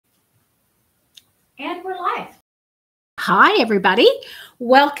And we're live. Hi, everybody.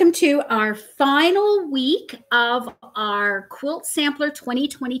 Welcome to our final week of our Quilt Sampler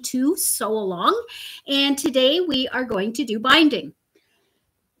 2022 Sew Along. And today we are going to do binding.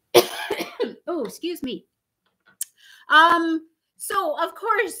 Oh, excuse me. So of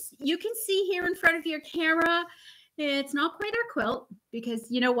course you can see here in front of your camera, it's not quite our quilt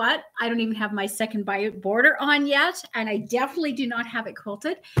because you know what? I don't even have my second border on yet. And I definitely do not have it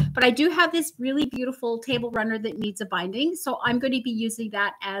quilted, but I do have this really beautiful table runner that needs a binding. So I'm going to be using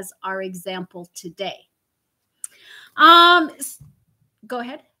that as our example today. Go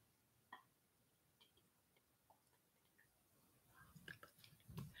ahead.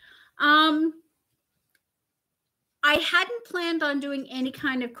 I hadn't planned on doing any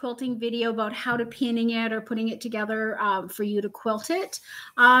kind of quilting video about how to pinning it or putting it together for you to quilt it.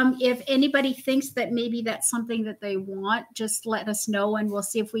 If anybody thinks that maybe that's something that they want, just let us know and we'll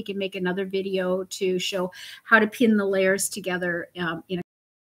see if we can make another video to show how to pin the layers together.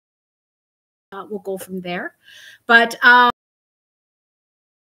 We'll go from there. But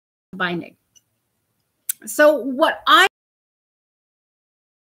binding. So what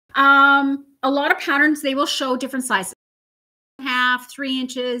a lot of patterns, they will show different sizes, 1/2, 3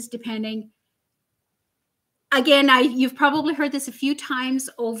 inches, depending. Again, you've probably heard this a few times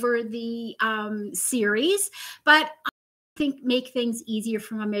over the series, but I think make things easier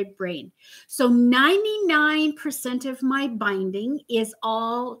for my brain. So 99% of my binding is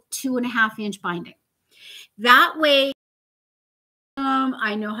all 2.5 inch binding. That way,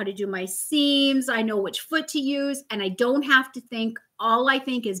 I know how to do my seams. I know which foot to use, and I don't have to think. All I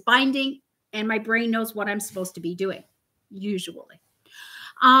think is binding, and my brain knows what I'm supposed to be doing, usually.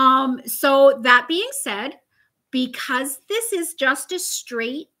 So that being said, because this is just a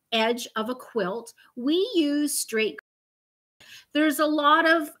straight edge of a quilt, we use straight. There's a lot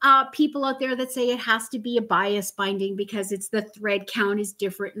of people out there that say it has to be a bias binding because it's the thread count is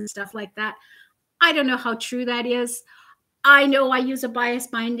different and stuff like that. I don't know how true that is. I know I use a bias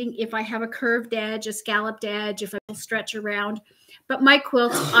binding if I have a curved edge, a scalloped edge, if I stretch around. But my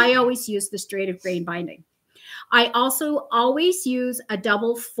quilts, I always use the straight of grain binding. I also always use a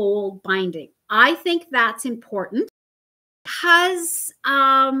double fold binding. I think that's important because,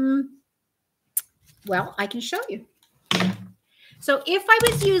 well, I can show you. So if I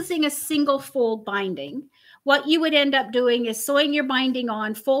was using a single fold binding, what you would end up doing is sewing your binding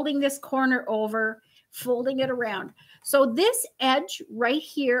on, folding this corner over, folding it around. So this edge right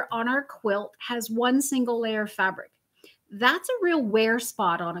here on our quilt has one single layer of fabric. That's a real wear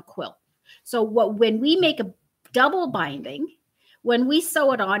spot on a quilt. So when we make a double binding, when we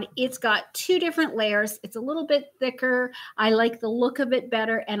sew it on, it's got 2 different layers. It's a little bit thicker. I like the look of it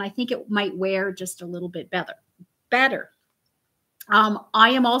better, and I think it might wear just a little bit better. I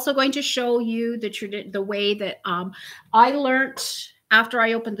am also going to show you the way that I learned after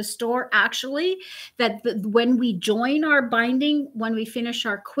I opened the store, actually, that when we join our binding, when we finish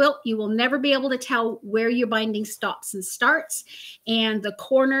our quilt, you will never be able to tell where your binding stops and starts. And the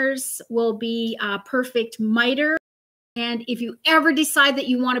corners will be perfect miter. And if you ever decide that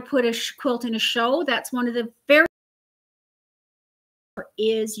you want to put a quilt in a show, that's one of the very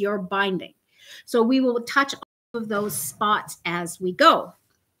is your binding. So we will touch all of those spots as we go.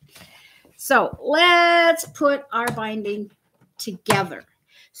 So let's put our binding together.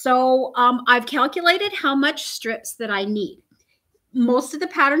 So I've calculated how much strips that I need. Most of the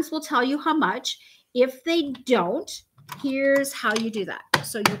patterns will tell you how much. If they don't, here's how you do that.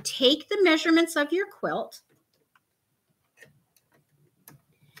 So you take the measurements of your quilt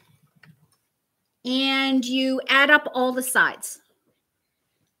and you add up all the sides.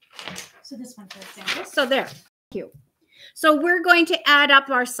 So this one, for example. So there. Thank you. So we're going to add up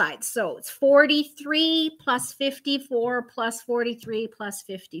our sides. So it's 43 plus 54 plus 43 plus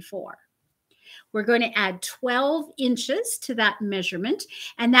 54. We're going to add 12 inches to that measurement,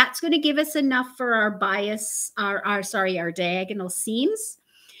 and that's going to give us enough for our bias, our diagonal seams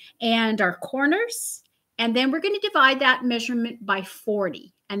and our corners. And then we're going to divide that measurement by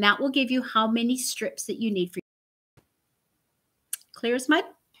 40, and that will give you how many strips that you need for you. Clear as mud?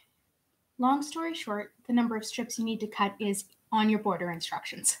 Long story short, the number of strips you need to cut is on your border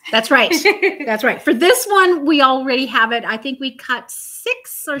instructions. That's right. That's right. For this one, we already have it. I think we cut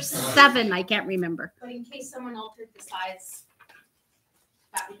 6 or 7. I can't remember. But in case someone altered the size,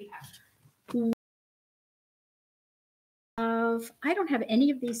 that would be covered. I don't have any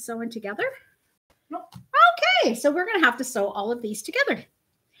of these sewn together. Nope. Okay, so we're going to have to sew all of these together,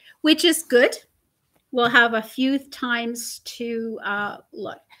 which is good. We'll have a few times to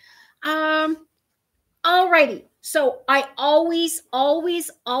look. Alrighty. So I always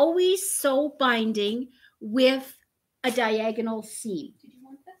sew binding with a diagonal seam. Did you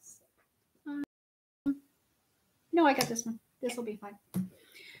want this? No, I got this one. This will be fine.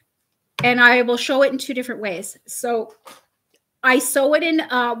 And I will show it in two different ways. So I sew it in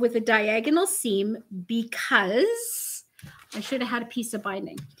with a diagonal seam because I should have had a piece of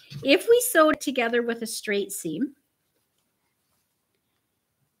binding. If we sew it together with a straight seam,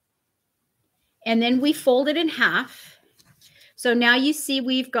 and then we fold it in half. So now you see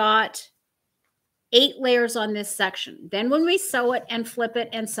we've got 8 layers on this section. Then when we sew it and flip it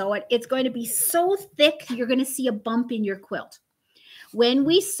and sew it, it's going to be so thick, you're going to see a bump in your quilt. When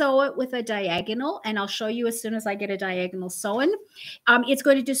we sew it with a diagonal, and I'll show you as soon as I get a diagonal sewn, it's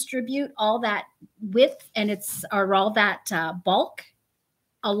going to distribute all that width and all that bulk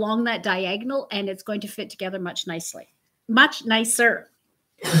along that diagonal, and it's going to fit together much nicer.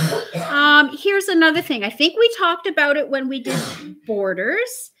 Here's another thing. I think we talked about it when we did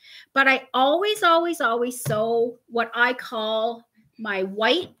borders, but I always sew what I call my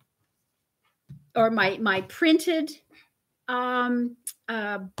white or my printed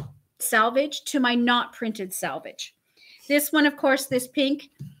salvage to my not printed salvage. This one, of course, this pink,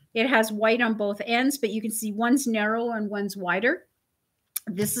 it has white on both ends, but you can see one's narrow and one's wider.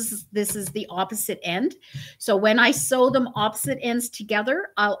 This is the opposite end. So when I sew them opposite ends together,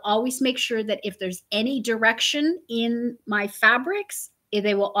 I'll always make sure that if there's any direction in my fabrics,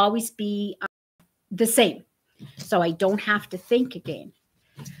 they will always be the same. So I don't have to think again.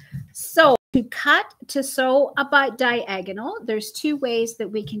 So to sew a diagonal, there's 2 ways that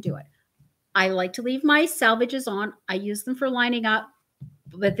we can do it. I like to leave my salvages on. I use them for lining up,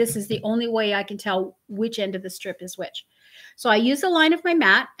 but this is the only way I can tell which end of the strip is which. So I use the line of my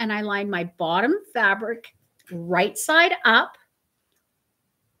mat and I line my bottom fabric right side up,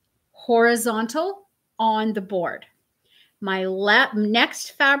 horizontal on the board. My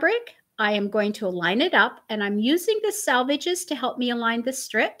next fabric, I am going to align it up, and I'm using the salvages to help me align the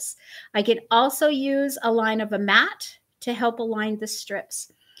strips. I can also use a line of a mat to help align the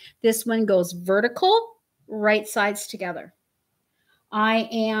strips. This one goes vertical, right sides together. I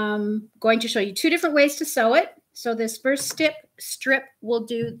am going to show you 2 different ways to sew it. So this first strip will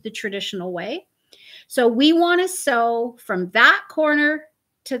do the traditional way. So we want to sew from that corner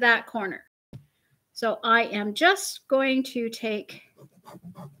to that corner. So I am just going to take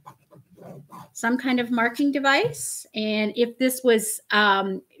some kind of marking device. And if this was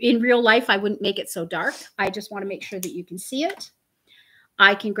in real life, I wouldn't make it so dark. I just want to make sure that you can see it.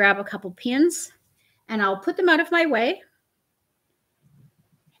 I can grab a couple pins and I'll put them out of my way.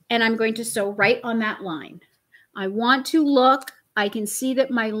 And I'm going to sew right on that line. I want to look, I can see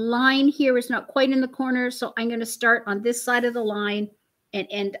that my line here is not quite in the corner. So I'm going to start on this side of the line and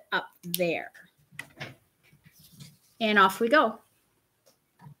end up there. And off we go.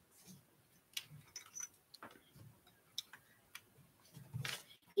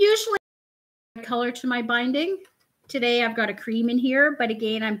 Usually color to my binding. Today I've got a cream in here, but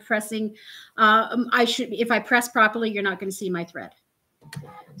again, I'm pressing, if I press properly, you're not going to see my thread.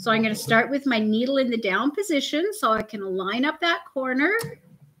 So I'm going to start with my needle in the down position so I can line up that corner.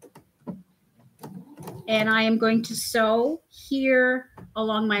 And I am going to sew here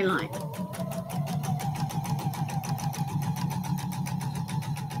along my line.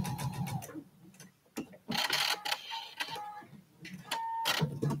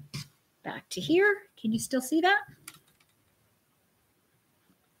 Back to here. Can you still see that?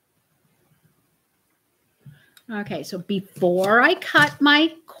 Okay, so before I cut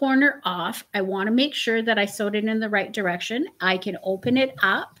my corner off, I want to make sure that I sewed it in the right direction. I can open it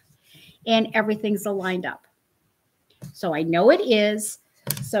up and everything's aligned up. So I know it is.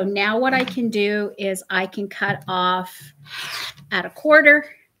 So now what I can do is I can cut off at 1/4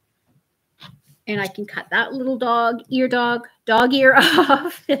 and I can cut that little dog ear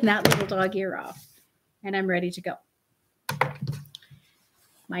off and that little dog ear off. And I'm ready to go.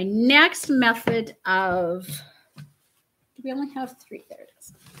 My next method of, do we only have 3? There it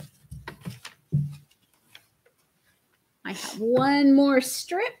is. I have 1 more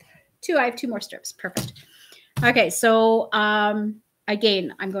strip. I have 2 more strips. Perfect. Okay, so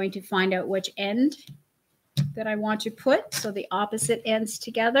again, I'm going to find out which end that I want to put. So the opposite ends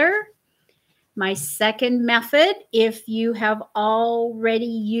together. My second method, if you have already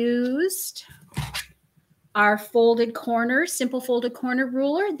used our folded corner, simple folded corner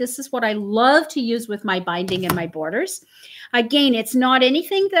ruler, this is what I love to use with my binding and my borders. Again, it's not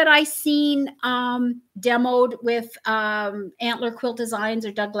anything that I've seen demoed with Antler Quilt Designs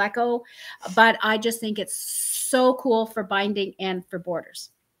or Doug Lecko, but I just think it's so cool for binding and for borders.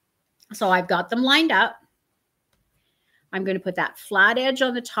 So I've got them lined up. I'm going to put that flat edge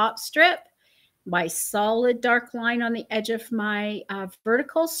on the top strip, my solid dark line on the edge of my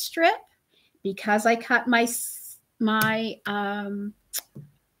vertical strip. Because I cut my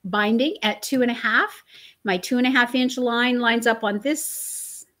binding at 2.5, my 2.5 inch line lines up on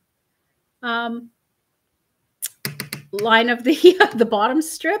this line of the bottom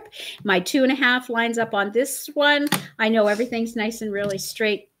strip. My 2.5 lines up on this one. I know everything's nice and really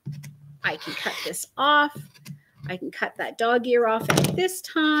straight. I can cut this off. I can cut that dog ear off at this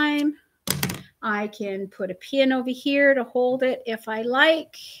time. I can put a pin over here to hold it if I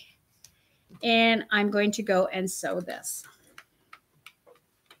like. And I'm going to go and sew this.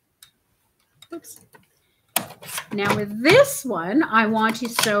 Oops. Now with this one, I want to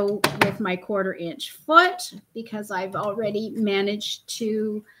sew with my 1/4 inch foot because I've already managed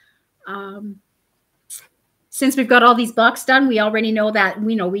to, since we've got all these blocks done, we already know that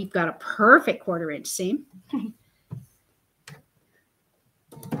we've got a perfect 1/4 inch seam.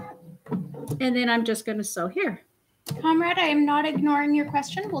 And then I'm just going to sew here. Comrade, I am not ignoring your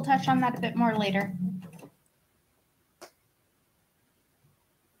question. We'll touch on that a bit more later.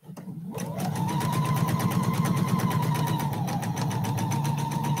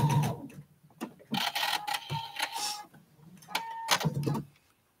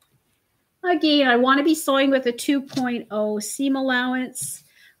 Again, I want to be sewing with a 2.0 seam allowance.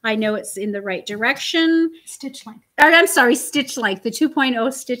 I know it's in the right direction. Stitch length. I'm sorry, stitch length, the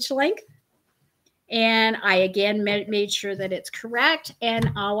 2.0 stitch length. And I, again, made sure that it's correct.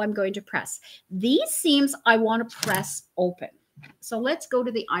 And now I'm going to press. These seams I want to press open. So let's go to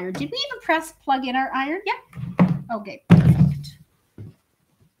the iron. Did we even plug in our iron? Yeah. Okay, perfect.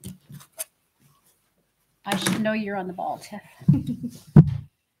 I should know you're on the ball, Tiff.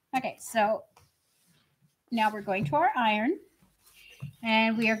 Okay, so now we're going to our iron.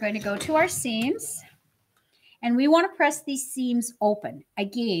 And we are going to go to our seams. And we want to press these seams open.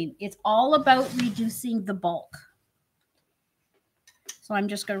 Again, it's all about reducing the bulk. So I'm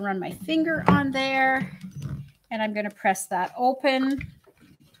just going to run my finger on there. And I'm going to press that open.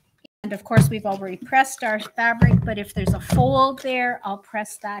 And of course, we've already pressed our fabric. But if there's a fold there, I'll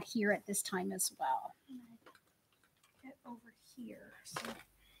press that here at this time as well. Get over here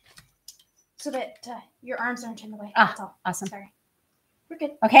so that your arms aren't in the way. That's all. Awesome. Sorry. We're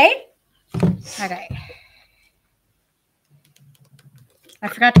good. Okay. Okay. I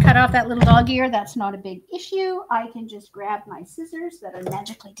forgot to cut off that little dog ear. That's not a big issue. I can just grab my scissors that are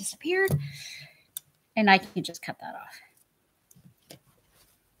magically disappeared, and I can just cut that off.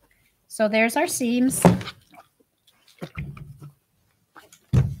 So there's our seams.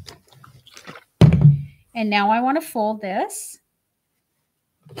 And now I want to fold this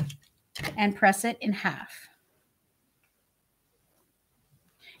and press it in half.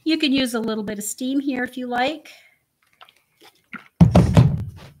 You can use a little bit of steam here if you like.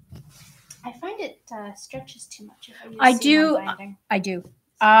 I find it stretches too much if I use I do.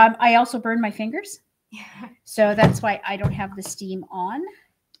 I also burn my fingers. Yeah. So that's why I don't have the steam on.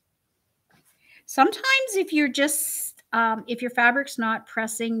 Sometimes if you're just, if your fabric's not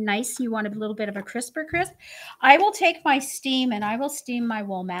pressing nice, you want a little bit of a crisp, I will take my steam and I will steam my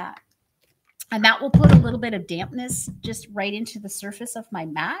wool mat. And that will put a little bit of dampness just right into the surface of my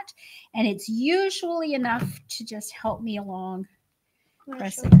mat. And it's usually enough to just help me along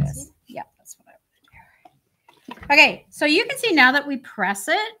pressing this. Yeah, that's what I would do. Okay, so you can see now that we press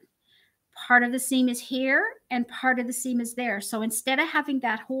it, part of the seam is here and part of the seam is there. So instead of having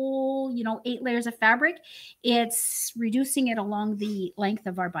that whole, 8 layers of fabric, it's reducing it along the length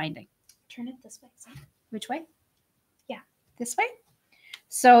of our binding. Turn it this way. So. Which way? Yeah. This way?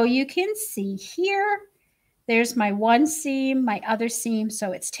 So you can see here, there's my one seam, my other seam.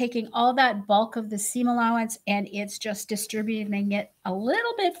 So it's taking all that bulk of the seam allowance and it's just distributing it a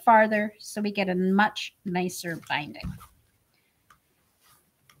little bit farther so we get a much nicer binding.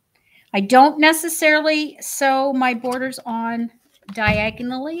 I don't necessarily sew my borders on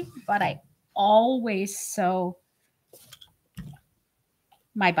diagonally, but I always sew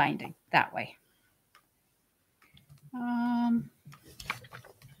my binding that way.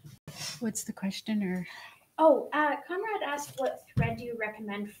 What's the question? Or Conrad asked what thread do you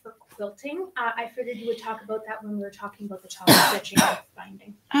recommend for quilting? I figured you would talk about that when we were talking about the top stitching and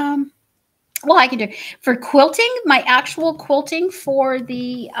binding. Well, I can do for quilting. My actual quilting for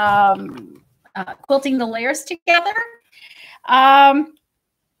the quilting the layers together.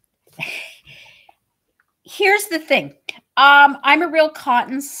 Here's the thing. I'm a real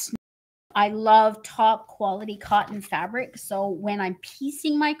cotton snob. I love top quality cotton fabric. So when I'm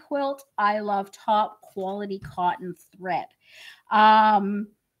piecing my quilt, I love top quality cotton thread,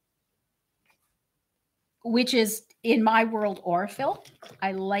 which is in my world, Orifil.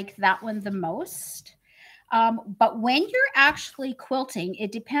 I like that one the most. But when you're actually quilting,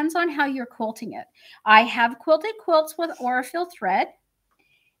 it depends on how you're quilting it. I have quilted quilts with Orifil thread,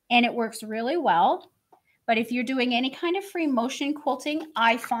 and it works really well. But if you're doing any kind of free motion quilting,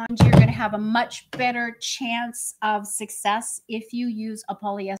 I find you're going to have a much better chance of success if you use a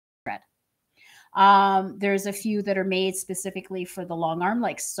polyester thread. There's a few that are made specifically for the long arm,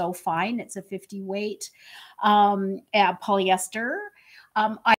 like So Fine. It's a 50 weight polyester.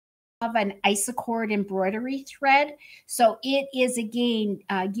 I have an Isacord embroidery thread. So it is, again,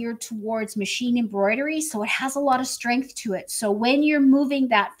 geared towards machine embroidery. So it has a lot of strength to it. So when you're moving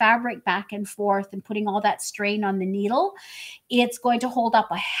that fabric back and forth and putting all that strain on the needle, it's going to hold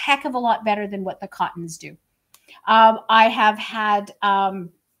up a heck of a lot better than what the cottons do. I have had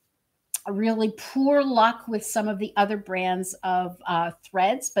really poor luck with some of the other brands of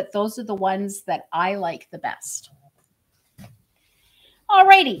threads, but those are the ones that I like the best. All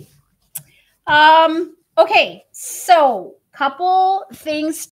righty. Okay, so couple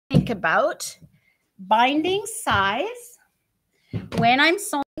things to think about. Binding size. When I'm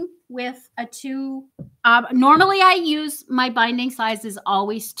sewing with a 2, normally I use my binding size is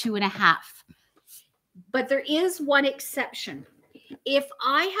always 2.5. But there is one exception. If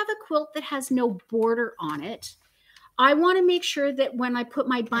I have a quilt that has no border on it, I want to make sure that when I put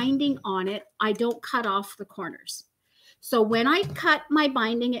my binding on it, I don't cut off the corners. So when I cut my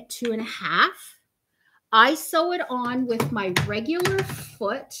binding at 2.5, I sew it on with my regular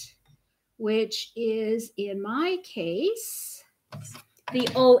foot, which is, in my case, the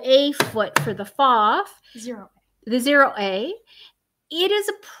OA foot for the FOF. The 0A. It is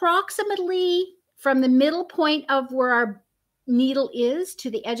approximately from the middle point of where our needle is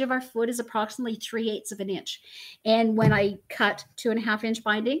to the edge of our foot is approximately 3/8 of an inch. And when I cut 2.5-inch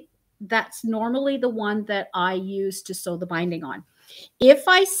binding, that's normally the one that I use to sew the binding on. If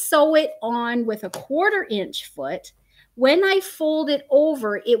I sew it on with a 1/4-inch foot, when I fold it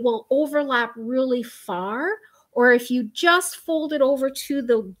over, it will overlap really far. Or if you just fold it over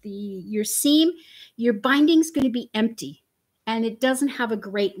to your seam, your binding's going to be empty and it doesn't have a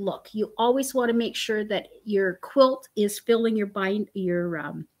great look. You always want to make sure that your quilt is filling your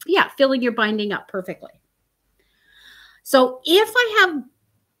filling your binding up perfectly. So if I have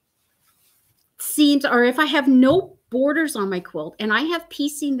seams, or if I have no borders on my quilt and I have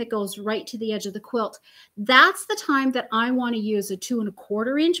piecing that goes right to the edge of the quilt, that's the time that I want to use a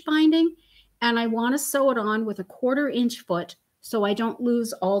 2.25-inch binding, and I want to sew it on with a 1/4-inch foot so I don't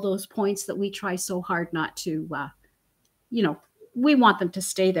lose all those points that we try so hard not to, we want them to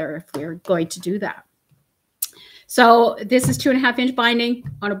stay there if we're going to do that. So this is 2.5-inch binding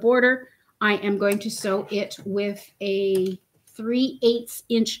on a border. I am going to sew it with a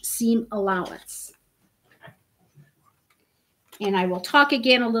 3/8-inch seam allowance. And I will talk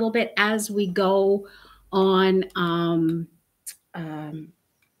again a little bit as we go on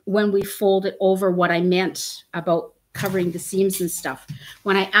when we fold it over what I meant about covering the seams and stuff.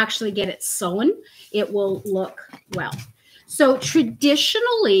 When I actually get it sewn, it will look well. So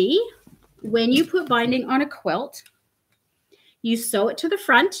traditionally, when you put binding on a quilt, you sew it to the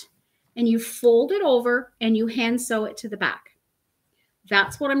front and you fold it over and you hand sew it to the back.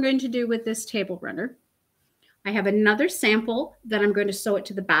 That's what I'm going to do with this table runner. I have another sample that I'm going to sew it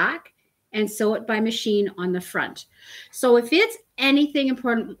to the back and sew it by machine on the front. So if it's anything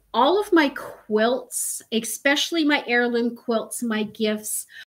important, all of my quilts, especially my heirloom quilts, my gifts,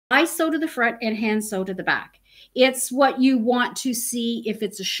 I sew to the front and hand sew to the back. It's what you want to see. If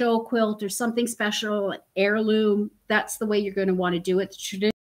it's a show quilt or something special, heirloom, that's the way you're going to want to do it.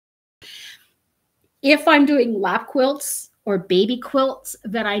 If I'm doing lap quilts or baby quilts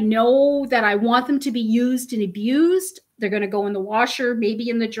that I know that I want them to be used and abused, they're going to go in the washer, maybe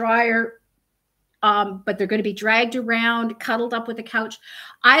in the dryer, but they're going to be dragged around, cuddled up with the couch.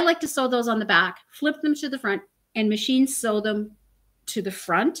 I like to sew those on the back, flip them to the front, and machine sew them to the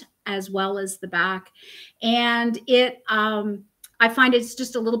front as well as the back. And I find it's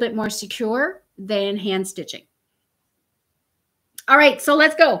just a little bit more secure than hand stitching. All right, so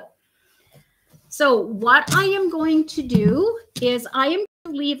let's go. So what I am going to do is I am going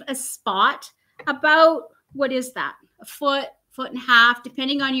to leave a spot about, what is that? A foot, 1.5 feet,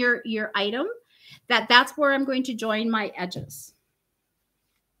 depending on your item. That's where I'm going to join my edges.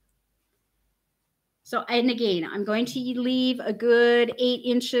 So, and again, I'm going to leave a good 8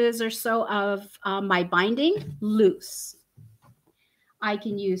 inches or so of my binding loose. I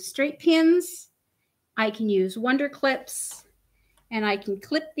can use straight pins. I can use wonder clips, and I can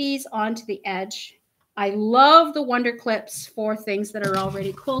clip these onto the edge I love the Wonder Clips for things that are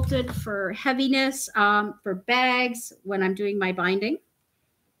already quilted, for heaviness, for bags when I'm doing my binding.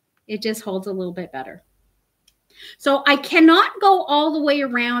 It just holds a little bit better. So I cannot go all the way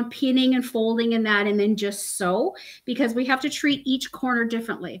around pinning and folding and that and then just sew, because we have to treat each corner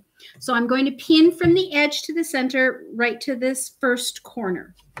differently. So I'm going to pin from the edge to the center right to this first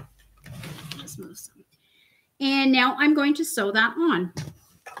corner. Just move some. And now I'm going to sew that on.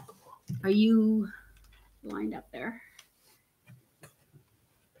 Are you lined up there?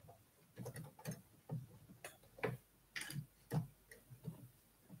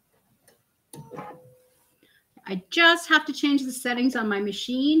 I just have to change the settings on my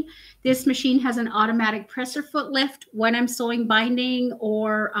machine. This machine has an automatic presser foot lift. When I'm sewing binding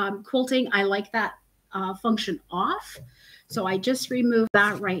or quilting, I like that function off. So I just remove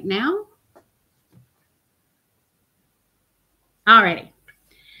that right now. Alrighty.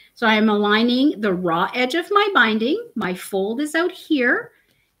 So I'm aligning the raw edge of my binding. My fold is out here.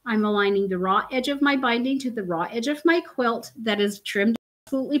 I'm aligning the raw edge of my binding to the raw edge of my quilt that is trimmed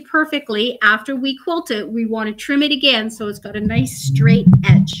absolutely perfectly. After we quilt it, we want to trim it again so it's got a nice straight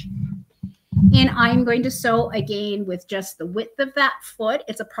edge. And I'm going to sew again with just the width of that foot.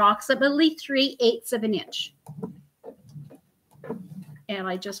 It's approximately 3/8 of an inch. And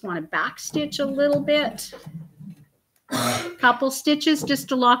I just want to back stitch a little bit. Couple stitches just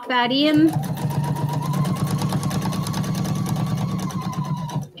to lock that in.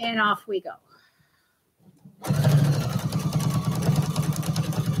 And off we go.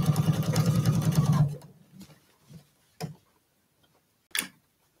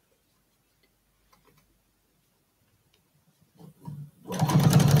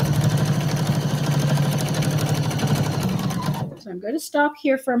 So I'm going to stop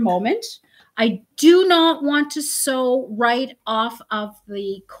here for a moment. I do not want to sew right off of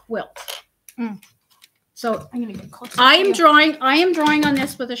the quilt. So I'm going to get closer. I am drawing on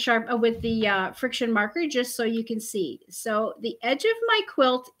this with a sharp with the friction marker just so you can see. So the edge of my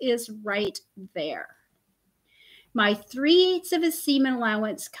quilt is right there. My 3/8 of a seam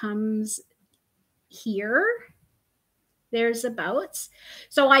allowance comes here. There's abouts.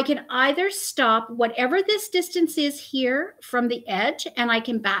 So I can either stop whatever this distance is here from the edge and I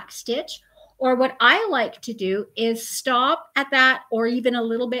can back stitch, or what I like to do is stop at that or even a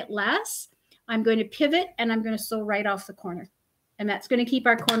little bit less. I'm going to pivot and I'm going to sew right off the corner. And that's going to keep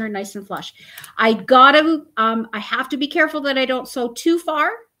our corner nice and flush. I have to be careful that I don't sew too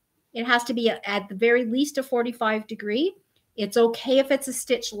far. It has to be at the very least a 45 degree. It's okay if it's a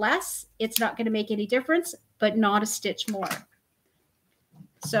stitch less. It's not going to make any difference, but not a stitch more.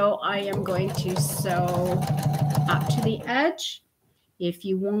 So I am going to sew up to the edge. If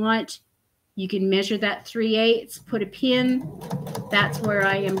you want, you can measure that 3/8, put a pin. That's where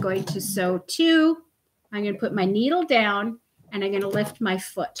I am going to sew to. I'm going to put my needle down and I'm going to lift my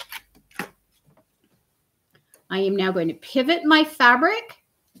foot. I am now going to pivot my fabric,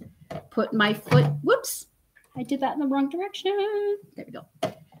 put my foot, whoops, I did that in the wrong direction. There we go.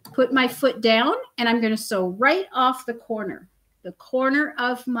 Put my foot down and I'm going to sew right off the corner. The corner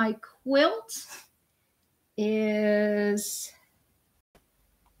of my quilt is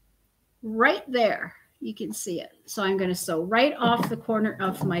right there. You can see it. So I'm going to sew right off the corner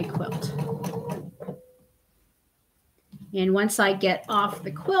of my quilt. And once I get off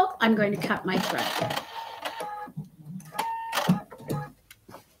the quilt, I'm going to cut my thread.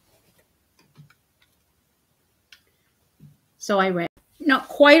 So I ran not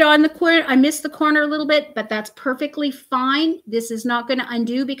quite on the corner. I missed the corner a little bit, but that's perfectly fine. This is not going to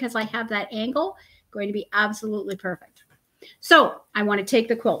undo because I have that angle. Going to be absolutely perfect. So I want to take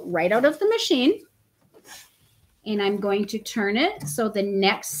the quilt right out of the machine and I'm going to turn it so the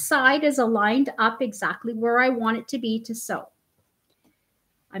next side is aligned up exactly where I want it to be to sew.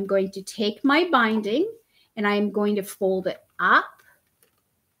 I'm going to take my binding and I'm going to fold it up.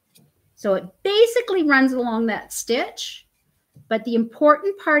 So it basically runs along that stitch. But the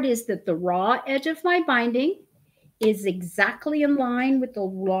important part is that the raw edge of my binding is exactly in line with the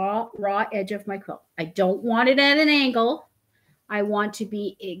raw edge of my quilt. I don't want it at an angle. I want to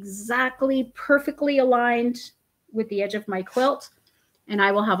be exactly perfectly aligned with the edge of my quilt. And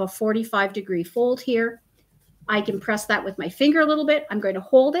I will have a 45-degree fold here. I can press that with my finger a little bit. I'm going to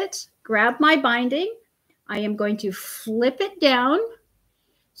hold it, grab my binding. I am going to flip it down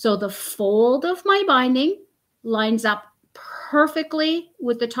so the fold of my binding lines up perfectly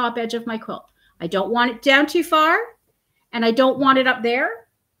with the top edge of my quilt. I don't want it down too far and I don't want it up there.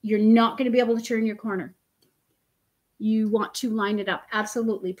 You're not going to be able to turn your corner. You want to line it up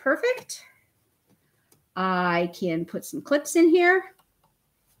absolutely perfect. I can put some clips in here.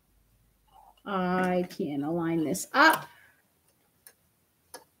 I can align this up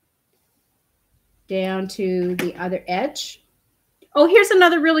down to the other edge. Oh, here's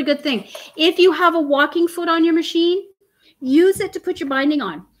another really good thing. If you have a walking foot on your machine, use it to put your binding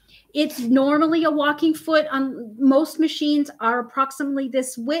on. It's normally a walking foot on most machines are approximately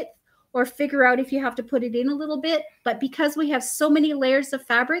this width, or figure out if you have to put it in a little bit. But because we have so many layers of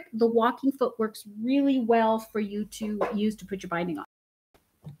fabric, the walking foot works really well for you to use to put your binding on.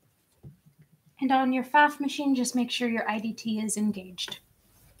 And on your FAF machine, just make sure your IDT is engaged.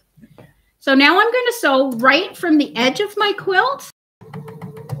 So now I'm going to sew right from the edge of my quilt.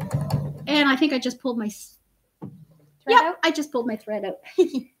 And I think I just pulled my thread out. I just pulled my thread out.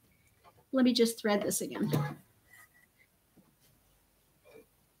 Let me just thread this again.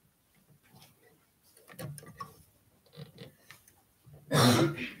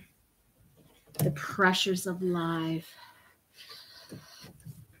 The pressures of life.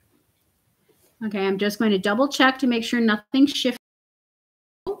 Okay, I'm just going to double check to make sure nothing shifts.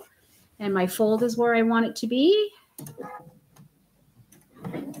 And my fold is where I want it to be.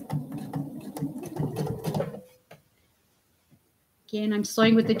 Again, I'm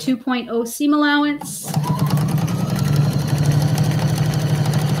sewing with the 2.0 seam allowance.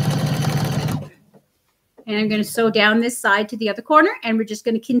 And I'm going to sew down this side to the other corner, and we're just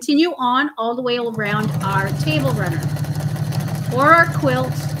going to continue on all the way around our table runner or our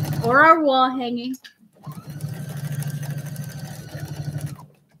quilt or our wall hanging.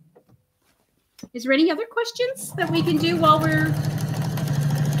 Is there any other questions that we can do while we're...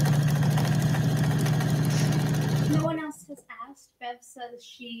 No one else has asked. Bev says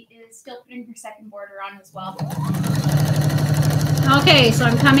she is still putting her second border on as well. Okay, so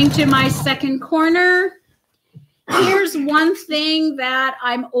I'm coming to my second corner. Here's one thing that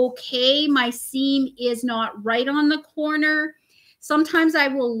I'm okay. My seam is not right on the corner. Sometimes I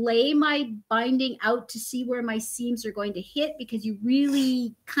will lay my binding out to see where my seams are going to hit, because you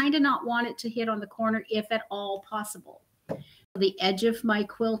really kind of not want it to hit on the corner if at all possible. The edge of my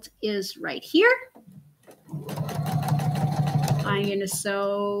quilt is right here. I'm going to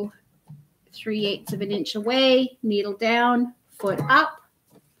sew 3/8 of an inch away, needle down, foot up,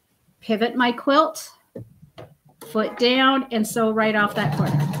 pivot my quilt, foot down, and sew right off that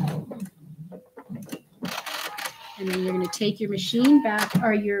corner. And then you're going to take your machine back,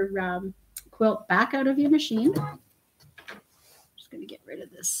 or your quilt back out of your machine. Just going to get rid of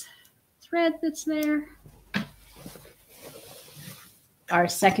this thread that's there. Our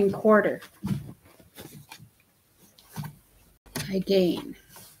second quarter. Again,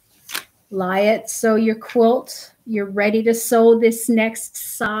 lie it, sew your quilt. You're ready to sew this next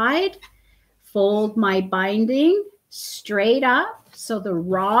side. Fold my binding straight up so the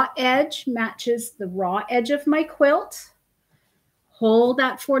raw edge matches the raw edge of my quilt. Hold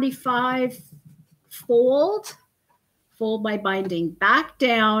that 45 fold. Fold my binding back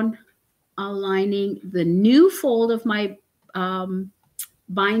down, aligning the new fold of my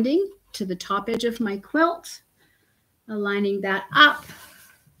binding to the top edge of my quilt. Aligning that up.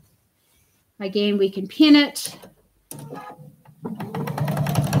 Again, we can pin it.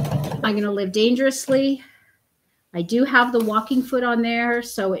 I'm going to live dangerously. I do have the walking foot on there,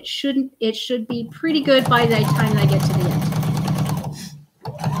 so it should be pretty good by the time I get to the end.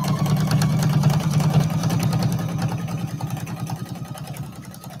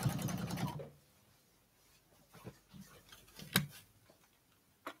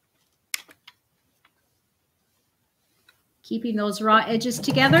 Keeping those raw edges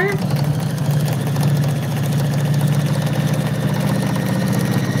together.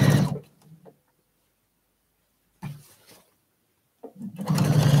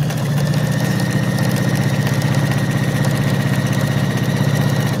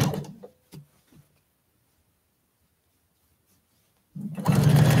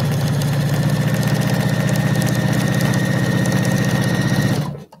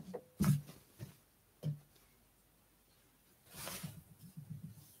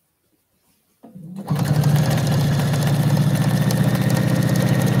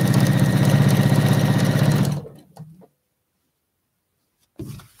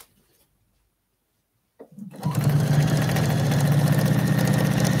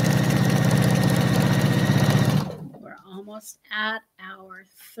 At our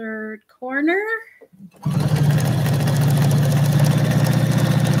third corner.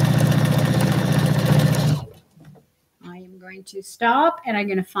 I am going to stop, and I'm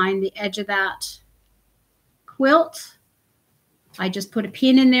going to find the edge of that quilt. I just put a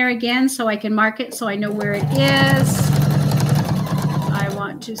pin in there again so I can mark it so I know where it is. I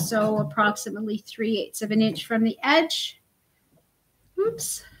want to sew approximately 3/8 of an inch from the edge.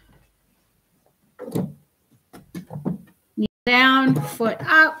 Oops. Knee down, foot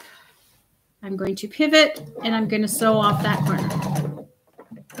up. I'm going to pivot and I'm going to sew off that corner.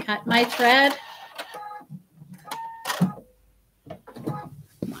 Cut my thread.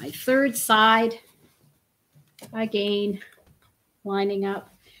 My third side. Again, lining up.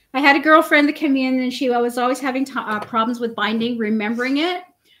 I had a girlfriend that came in and she was always having problems with binding, remembering it.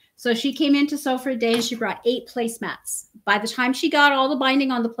 So she came in to sew for a day and she brought 8 placemats. By the time she got all the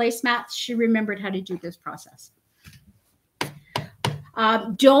binding on the placemats, she remembered how to do this process.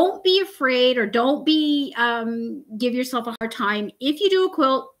 Don't be afraid or don't be give yourself a hard time. If you do a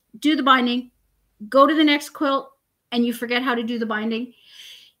quilt, do the binding, go to the next quilt, and you forget how to do the binding.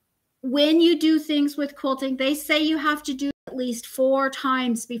 When you do things with quilting, they say you have to do at least 4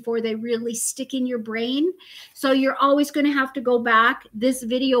 times before they really stick in your brain. So you're always going to have to go back. This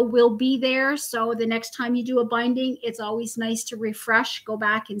video will be there. So the next time you do a binding, it's always nice to refresh, go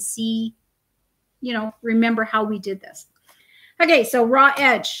back and see, you know, remember how we did this. Okay, so raw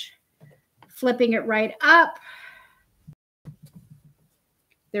edge, flipping it right up.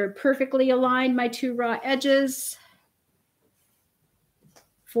 They're perfectly aligned, my 2 raw edges.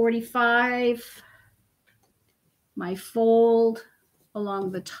 45, my fold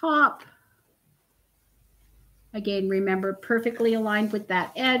along the top. Again, remember, perfectly aligned with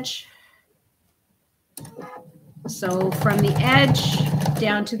that edge. So from the edge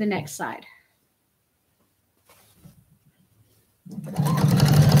down to the next side.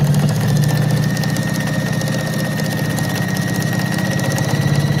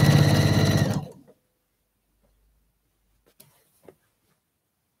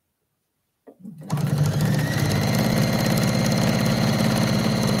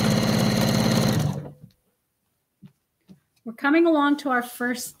 We're coming along to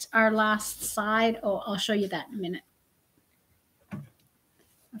our last side. Oh, I'll show you that in a minute.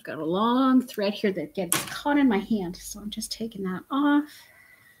 I've got a long thread here that gets caught in my hand, so I'm just taking that off.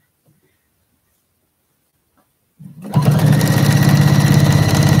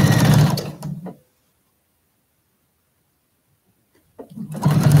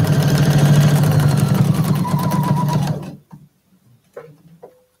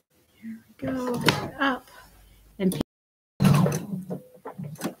 Here we go, up and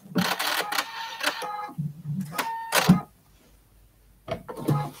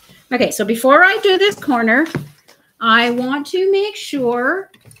okay, so before I do this corner, I want to make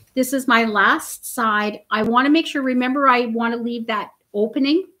sure this is my last side. I want to make sure, remember, I want to leave that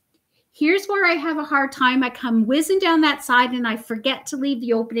opening. Here's where I have a hard time. I come whizzing down that side and I forget to leave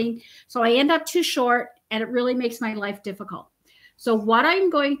the opening. So I end up too short and it really makes my life difficult. So what I'm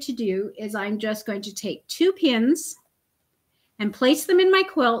going to do is I'm just going to take 2 pins and place them in my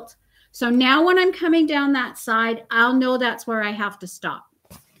quilt. So now when I'm coming down that side, I'll know that's where I have to stop.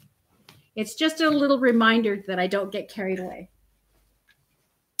 It's just a little reminder that I don't get carried away.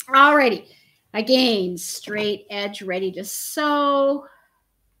 Alrighty. Again, straight edge ready to sew.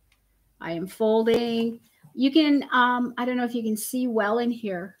 I am folding. You can, I don't know if you can see well in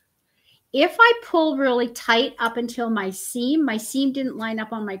here. If I pull really tight up until my seam didn't line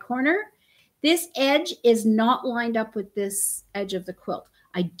up on my corner, this edge is not lined up with this edge of the quilt.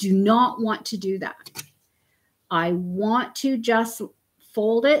 I do not want to do that. I want to just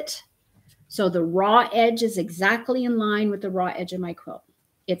fold it so the raw edge is exactly in line with the raw edge of my quilt.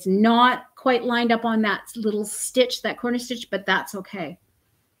 It's not quite lined up on that little stitch, that corner stitch, but that's okay.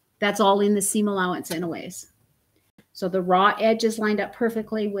 That's all in the seam allowance anyways. So the raw edge is lined up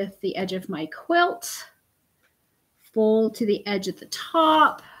perfectly with the edge of my quilt. Fold to the edge at the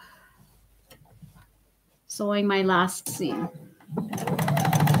top. Sewing my last seam.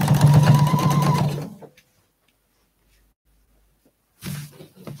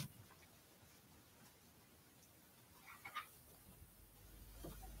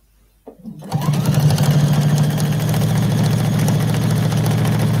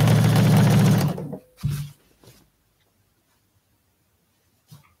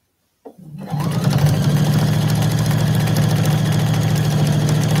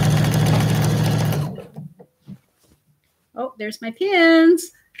 Oh, there's my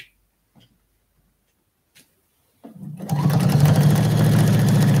pins.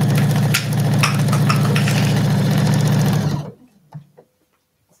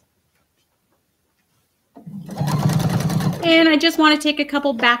 And I just want to take a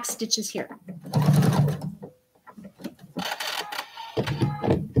couple back stitches here.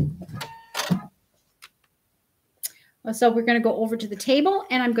 So we're going to go over to the table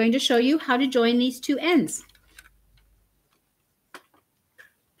and I'm going to show you how to join these 2 ends.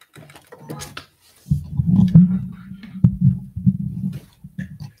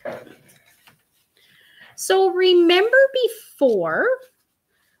 So remember before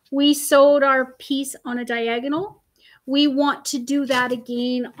we sewed our piece on a diagonal? We want to do that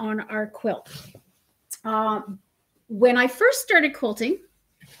again on our quilt. When I first started quilting,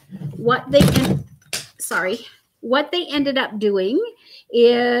 what they ended up doing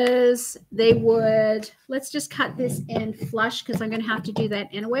is they would, let's just cut this end flush because I'm going to have to do that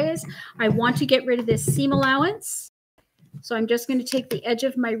anyways. I want to get rid of this seam allowance. So I'm just going to take the edge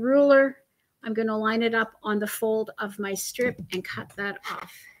of my ruler. I'm going to line it up on the fold of my strip and cut that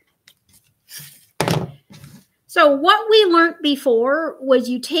off. So what we learned before was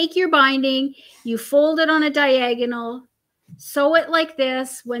you take your binding, you fold it on a diagonal, sew it like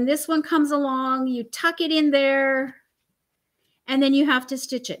this. When this one comes along, you tuck it in there, and then you have to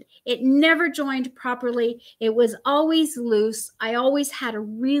stitch it. It never joined properly. It was always loose. I always had a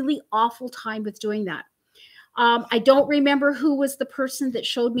really awful time with doing that. I don't remember who was the person that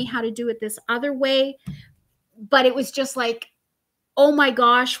showed me how to do it this other way, but it was just like, oh my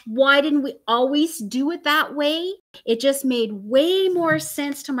gosh, why didn't we always do it that way? It just made way more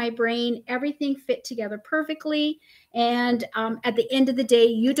sense to my brain. Everything fit together perfectly. And at the end of the day,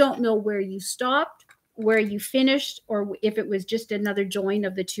 you don't know where you stopped, where you finished, or if it was just another join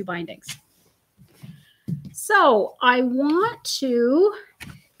of the two bindings. So I want to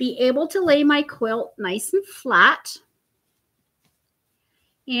be able to lay my quilt nice and flat.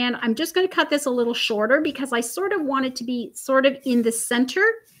 And I'm just going to cut this a little shorter because I sort of want it to be sort of in the center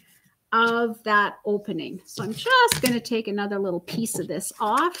of that opening. So I'm just going to take another little piece of this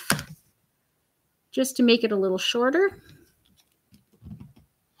off just to make it a little shorter.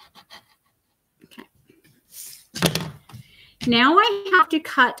 Okay. Now I have to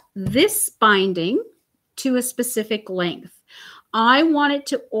cut this binding to a specific length. I want it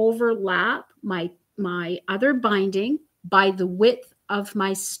to overlap my other binding by the width of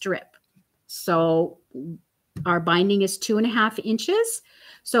my strip. So our binding is 2.5 inches.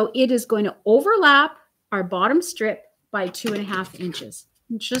 So it is going to overlap our bottom strip by 2.5 inches.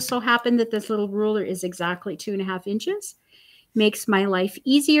 It just so happened that this little ruler is exactly 2.5 inches. Makes my life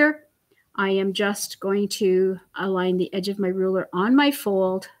easier. I am just going to align the edge of my ruler on my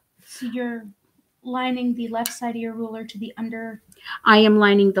fold. So you're lining the left side of your ruler to the under. I am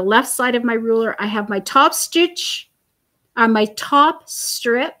lining the left side of my ruler. I have my top stitch on my top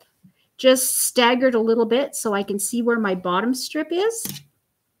strip just staggered a little bit so I can see where my bottom strip is.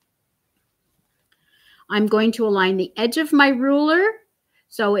 I'm going to align the edge of my ruler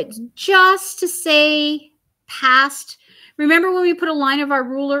so it's just to say past. Remember when we put a line of our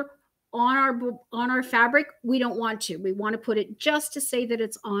ruler on our fabric? We don't want to. We want to put it just to say that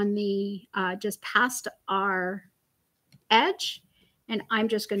it's on the just past our edge, and I'm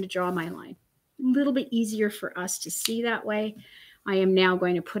just going to draw my line. A little bit easier for us to see that way. I am now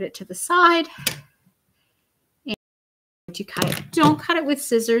going to put it to the side and to cut it. Don't cut it with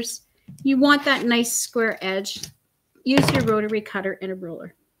scissors. You want that nice square edge. Use your rotary cutter and a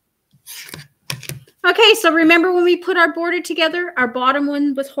ruler. Okay, so remember when we put our border together, our bottom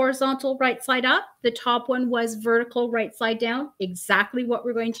one was horizontal right side up. The top one was vertical right side down. Exactly what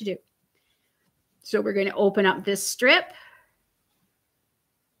we're going to do. So we're going to open up this strip.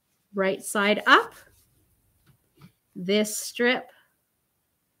 Right side up. This strip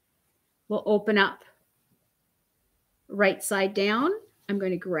will open up right side down. I'm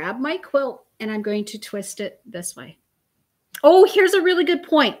going to grab my quilt and I'm going to twist it this way. Oh, here's a really good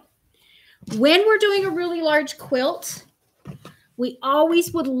point. When we're doing a really large quilt, we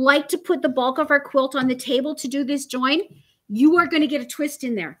always would like to put the bulk of our quilt on the table to do this join. You are going to get a twist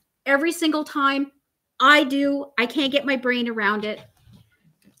in there every single time. I do. I can't get my brain around it.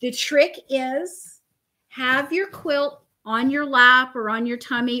 The trick is have your quilt on your lap or on your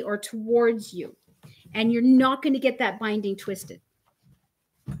tummy or towards you, and you're not going to get that binding twisted.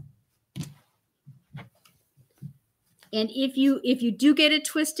 And if you do get it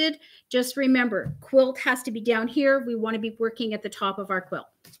twisted, just remember, quilt has to be down here. We want to be working at the top of our quilt.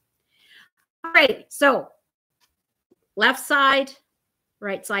 All right, so left side,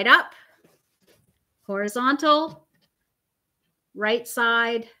 right side up, horizontal, right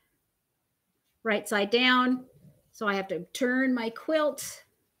side down. So I have to turn my quilt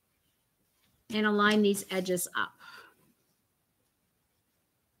and align these edges up.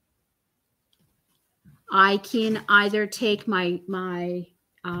 I can either take my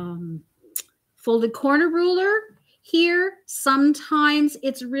folded corner ruler here. Sometimes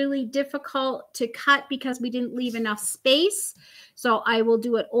it's really difficult to cut because we didn't leave enough space. So I will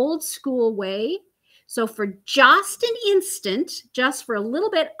do it old school way. So for just an instant, just for a little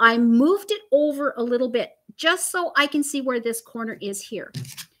bit, I moved it over a little bit just so I can see where this corner is here.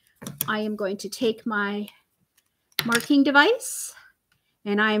 I am going to take my marking device,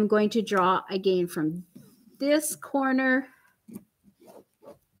 and I am going to draw again from this corner.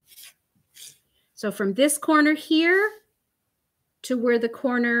 So from this corner here to where the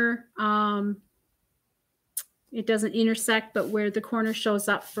corner, it doesn't intersect, but where the corner shows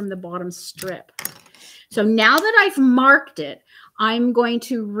up from the bottom strip. So now that I've marked it, I'm going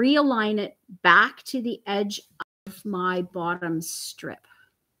to realign it back to the edge of my bottom strip.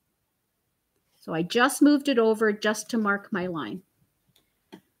 So I just moved it over just to mark my line.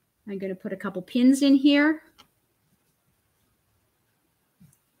 I'm going to put a couple pins in here.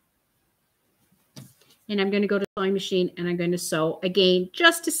 And I'm going to go to the sewing machine and I'm going to sew again,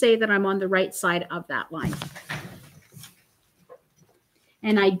 just to say that I'm on the right side of that line.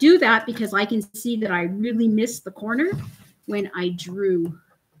 And I do that because I can see that I really missed the corner when I drew.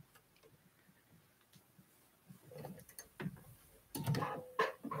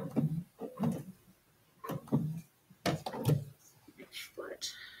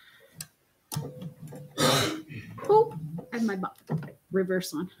 Oh, I have my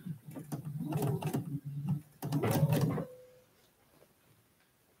reverse on.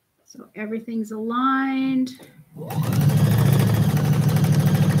 So everything's aligned.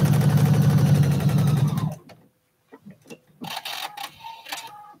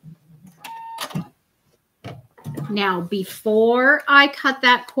 Now, before I cut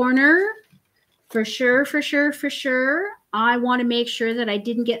that corner, for sure, I want to make sure that I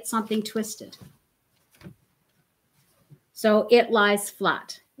didn't get something twisted. So it lies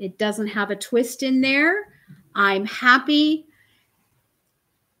flat. It doesn't have a twist in there. I'm happy.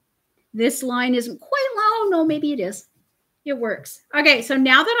 This line isn't quite long. No, maybe it is. It works. Okay, so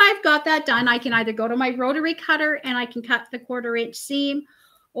now that I've got that done, I can either go to my rotary cutter and I can cut the 1/4 inch seam,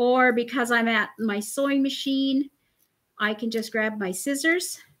 or because I'm at my sewing machine, I can just grab my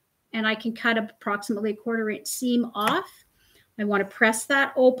scissors and I can cut approximately 1/4 inch seam off. I want to press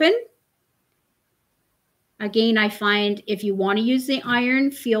that open. Again, I find if you want to use the iron,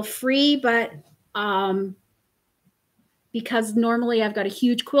 feel free, but because normally I've got a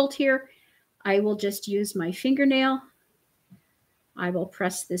huge quilt here, I will just use my fingernail. I will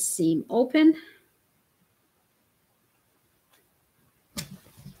press this seam open.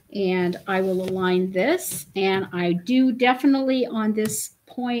 And I will align this. And I do definitely on this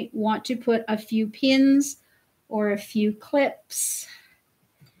point want to put a few pins or a few clips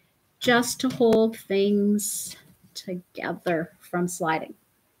just to hold things together from sliding.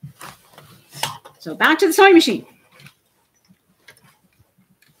 So back to the sewing machine.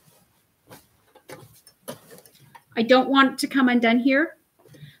 I don't want it to come undone here.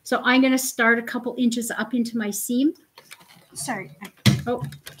 So I'm going to start a couple inches up into my seam. Sorry. Oh,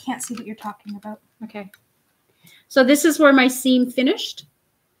 Can't see what you're talking about. okay. So this is where my seam finished.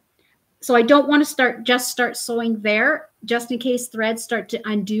 So I don't want to start sewing there, just in case threads start to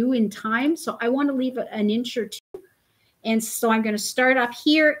undo in time. So I want to leave it an inch or two. And so I'm going to start up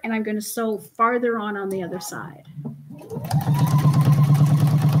here and I'm going to sew farther on the other side.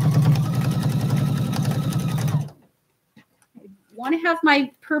 I want to have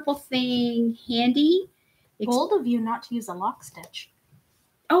my purple thing handy. Bold of you not to use a lock stitch.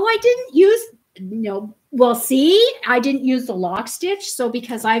 Oh, I didn't use, no. Well, see, I didn't use the lock stitch. So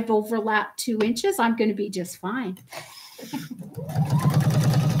because I've overlapped 2 inches, I'm going to be just fine.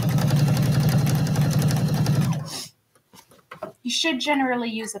 You should generally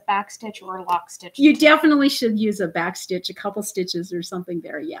use a back stitch or a lock stitch. You definitely should use a back stitch, a couple stitches or something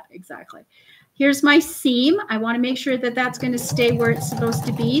there. Yeah, exactly. Here's my seam. I want to make sure that that's going to stay where it's supposed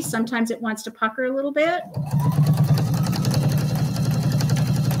to be. Sometimes it wants to pucker a little bit.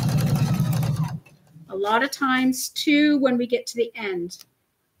 A lot of times, too, when we get to the end,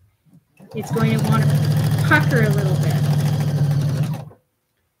 it's going to want to pucker a little bit.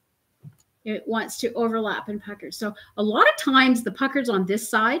 It wants to overlap and pucker. So a lot of times the pucker's on this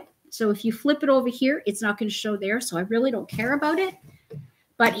side. So if you flip it over here, it's not going to show there. So I really don't care about it.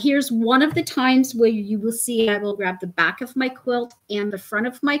 But here's one of the times where you will see I will grab the back of my quilt and the front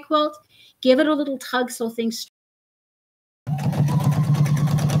of my quilt, give it a little tug so things,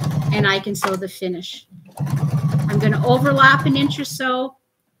 and I can sew the finish. I'm going to overlap an inch or so,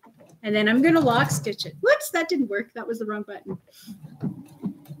 and then I'm going to lock stitch it. Whoops, that didn't work. That was the wrong button.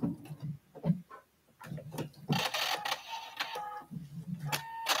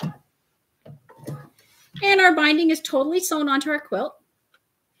 And our binding is totally sewn onto our quilt.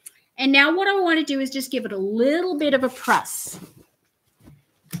 And now what I want to do is just give it a little bit of a press.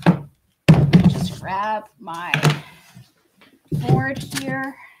 Just grab my board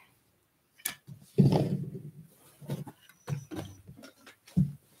here.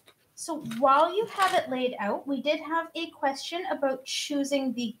 So So while you have it laid out, we did have a question about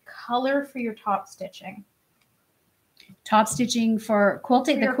choosing the color for your top stitching. Top stitching for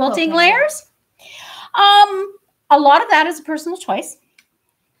quilting, For the quilting quilting, layers? A lot of that is a personal choice.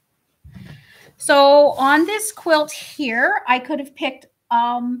 So on this quilt here, I could have picked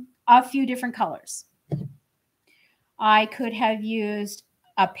a few different colors. I could have used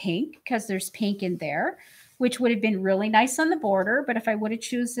a pink because there's pink in there, which would have been really nice on the border. But if I would have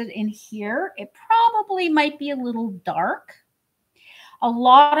chosen it in here, it probably might be a little dark. A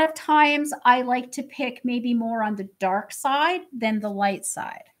lot of times I like to pick maybe more on the dark side than the light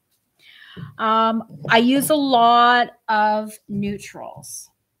side. I use a lot of neutrals.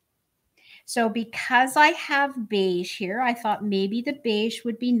 So because I have beige here, I thought maybe the beige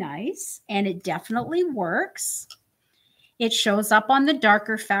would be nice, and it definitely works. It shows up on the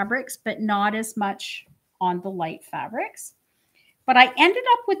darker fabrics, but not as much on the light fabrics. But I ended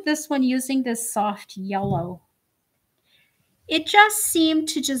up with this one using this soft yellow. It just seemed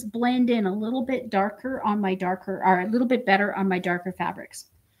to just blend in a little bit darker on my darker, or a little bit better on my darker fabrics.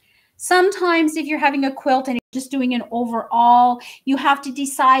 Sometimes if you're having a quilt and you're just doing an overall, you have to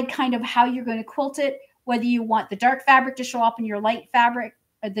decide kind of how you're going to quilt it, whether you want the dark fabric to show up in your light fabric,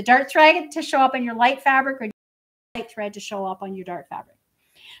 or the dark thread to show up in your light fabric, or light thread to show up on your dark fabric.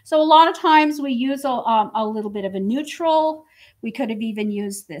 So a lot of times we use a little bit of a neutral. We could have even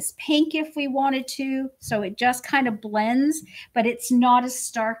used this pink if we wanted to. So it just kind of blends, but it's not as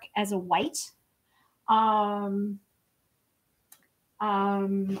stark as a white.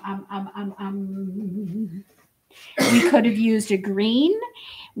 We could have used a green.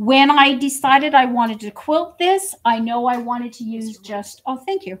 When I decided I wanted to quilt this, I know I wanted to use just, oh,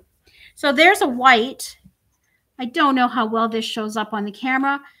 thank you. So there's a white. I don't know how well this shows up on the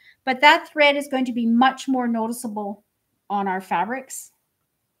camera, but that thread is going to be much more noticeable on our fabrics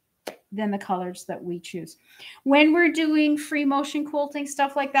than the colors that we choose. When we're doing free motion quilting,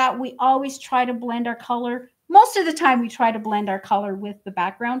 stuff like that, we always try to blend our color. Most of the time we try to blend our color with the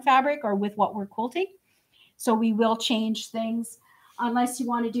background fabric or with what we're quilting. So we will change things unless you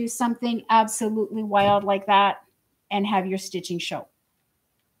want to do something absolutely wild like that and have your stitching show.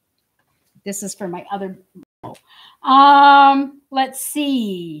 This is for my other. Let's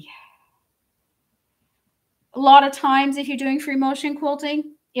see. A lot of times if you're doing free motion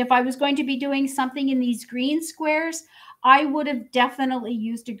quilting, if I was going to be doing something in these green squares, I would have definitely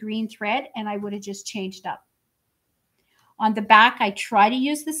used a green thread and I would have just changed up. On the back, I try to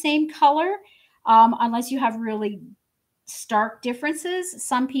use the same color unless you have really stark differences.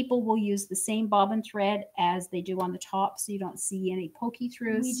 Some people will use the same bobbin thread as they do on the top, so you don't see any pokey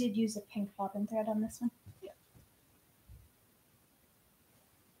throughs. We did use a pink bobbin thread on this one. Yeah.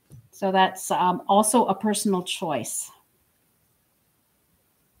 So that's also a personal choice.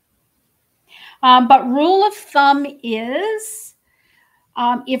 But rule of thumb is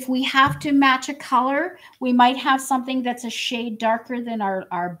if we have to match a color, we might have something that's a shade darker than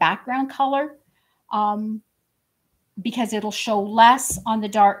our background color because it'll show less on the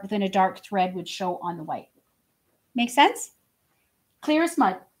dark than a dark thread would show on the white. Make sense? Clear as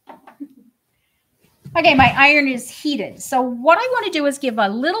mud. Okay, my iron is heated. So what I want to do is give a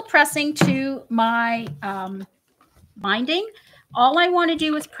little pressing to my binding. All I want to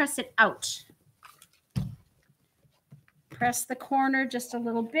do is press it out. Press the corner just a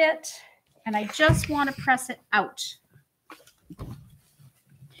little bit, and I just want to press it out.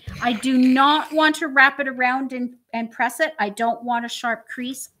 I do not want to wrap it around and press it. I don't want a sharp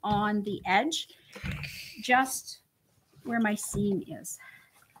crease on the edge, just where my seam is.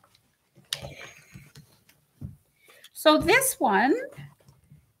 So this one,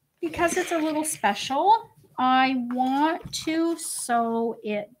 because it's a little special, I want to sew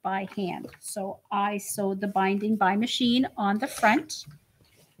it by hand. So I sewed the binding by machine on the front,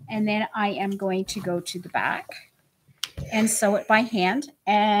 and then I am going to go to the back and sew it by hand.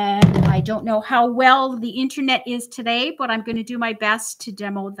 And I don't know how well the internet is today, but I'm going to do my best to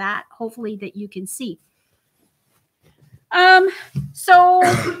demo that, hopefully that you can see. So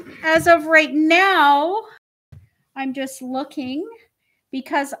as of right now, I'm just looking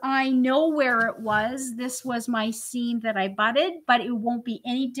because I know where it was. This was my seam that I butted, but it won't be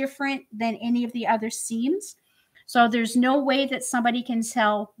any different than any of the other seams. So there's no way that somebody can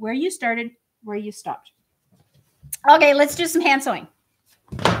tell where you started, where you stopped. Okay, let's do some hand sewing.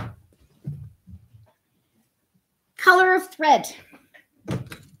 Color of thread.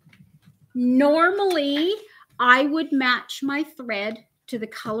 Normally, I would match my thread to the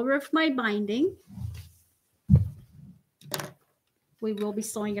color of my binding. We will be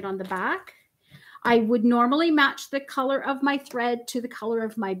sewing it on the back. I would normally match the color of my thread to the color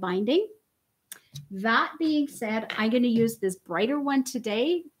of my binding. That being said, I'm going to use this brighter one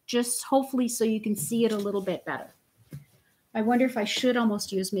today, just hopefully so you can see it a little bit better. I wonder if I should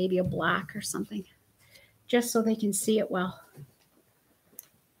almost use maybe a black or something, just so they can see it well.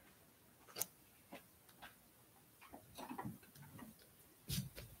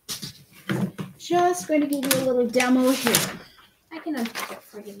 Just going to give you a little demo here. I can unpick it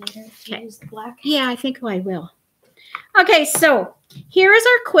for you later if you use the black. Yeah, I think I will. Okay, so here is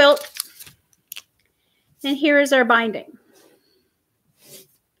our quilt, and here is our binding.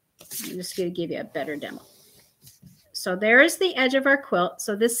 I'm just going to give you a better demo. So there is the edge of our quilt.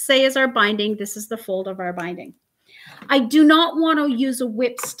 So this, say, is our binding. This is the fold of our binding. I do not want to use a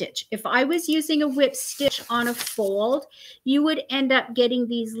whip stitch. If I was using a whip stitch on a fold, you would end up getting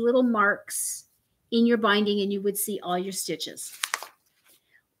these little marks in your binding and you would see all your stitches.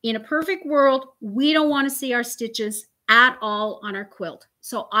 In a perfect world, we don't want to see our stitches at all on our quilt.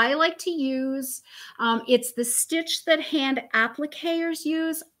 So I like to use, it's the stitch that hand applicators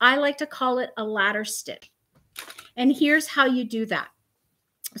use. I like to call it a ladder stitch. And here's how you do that.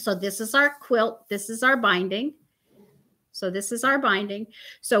 So this is our quilt. This is our binding. So this is our binding.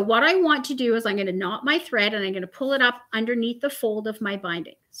 So what I want to do is I'm going to knot my thread and I'm going to pull it up underneath the fold of my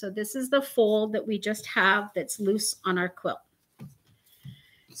binding. So this is the fold that we just have that's loose on our quilt.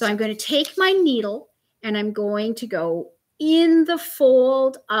 So I'm going to take my needle and I'm going to go in the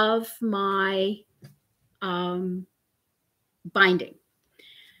fold of my binding.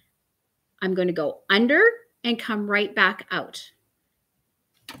 I'm going to go under and come right back out.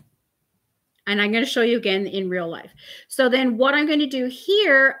 And I'm going to show you again in real life. So then what I'm going to do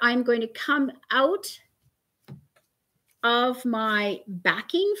here, I'm going to come out of my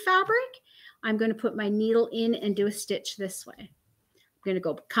backing fabric. I'm going to put my needle in and do a stitch this way. I'm going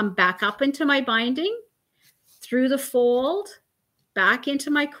to come back up into my binding, through the fold, back into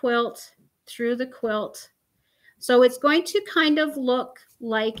my quilt, through the quilt. So it's going to kind of look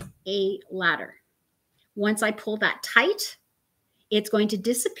like a ladder. Once I pull that tight, it's going to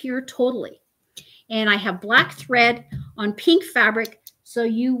disappear totally. And I have black thread on pink fabric, so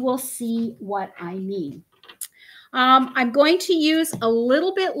you will see what I mean. I'm going to use a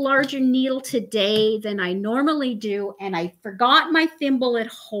little bit larger needle today than I normally do, and I forgot my thimble at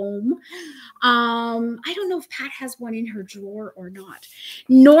home. I don't know if Pat has one in her drawer or not.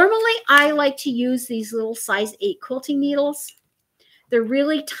 Normally, I like to use these little size 8 quilting needles. They're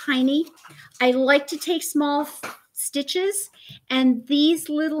really tiny. I like to take small stitches, and these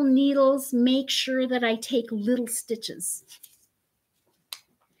little needles make sure that I take little stitches,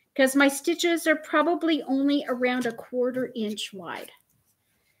 because my stitches are probably only around 1/4 inch wide.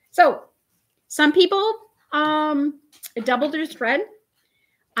 So some people double their thread.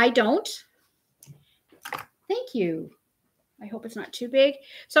 I don't. Thank you. I hope it's not too big.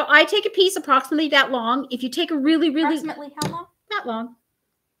 So I take a piece approximately that long. If you take a really Approximately how long? That long.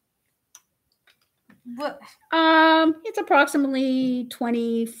 What? It's approximately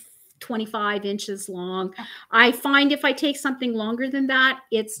 20-25 inches long. I find if I take something longer than that,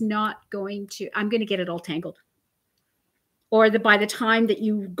 it's not going to, I'm going to get it all tangled. Or by the time that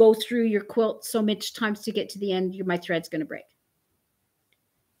you go through your quilt so much times to get to the end, my thread's going to break.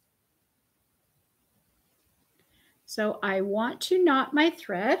 So I want to knot my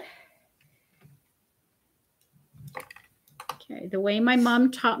thread. Okay, the way my mom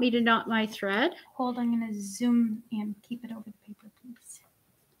taught me to knot my thread. Hold, I'm going to zoom and keep it over the paper, please.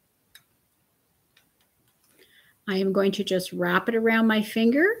 I am going to just wrap it around my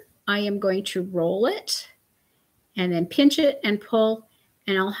finger. I am going to roll it and then pinch it and pull,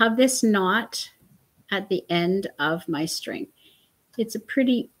 and I'll have this knot at the end of my string. It's a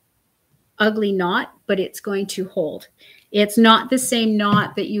pretty ugly knot, but it's going to hold. It's not the same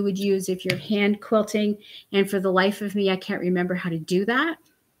knot that you would use if you're hand quilting, and for the life of me, I can't remember how to do that.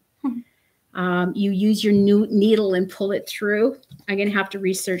 You use your needle and pull it through. I'm going to have to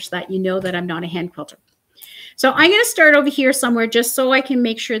research that. You know that I'm not a hand quilter. So I'm going to start over here somewhere just so I can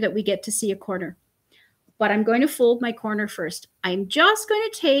make sure that we get to see a corner. But I'm going to fold my corner first. I'm just going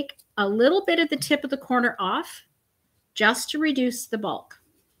to take a little bit of the tip of the corner off just to reduce the bulk.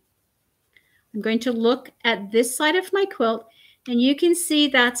 I'm going to look at this side of my quilt, and you can see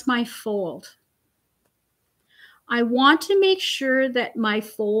that's my fold. I want to make sure that my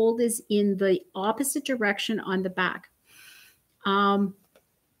fold is in the opposite direction on the back.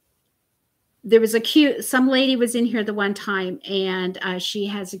 There was some lady was in here the one time, and she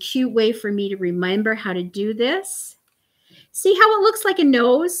has a cute way for me to remember how to do this. See how it looks like a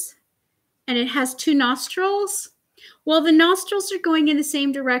nose and it has 2 nostrils? Well, the nostrils are going in the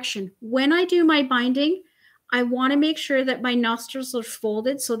same direction. When I do my binding, I want to make sure that my nostrils are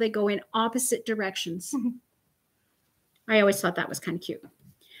folded so they go in opposite directions. I always thought that was kind of cute.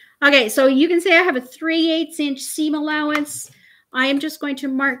 Okay, so you can say I have a 3/8 inch seam allowance. I am just going to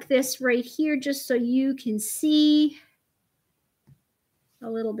mark this right here just so you can see a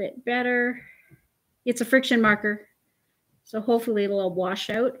little bit better. It's a friction marker, so hopefully it'll wash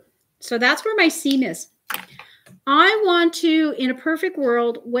out. So that's where my seam is. I want to, in a perfect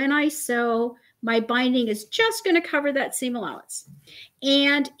world, when I sew, my binding is just going to cover that seam allowance.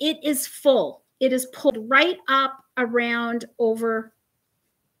 And it is full. It is pulled right up, around, over,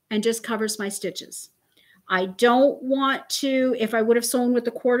 and just covers my stitches. I don't want to, if I would have sewn with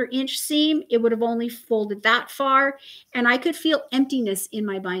a 1/4 inch seam, it would have only folded that far, and I could feel emptiness in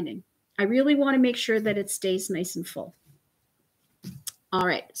my binding. I really want to make sure that it stays nice and full. All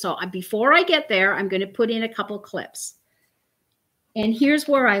right, so before I get there, I'm going to put in a couple clips. And here's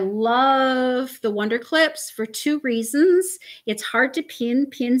where I love the Wonder Clips for 2 reasons. It's hard to pin,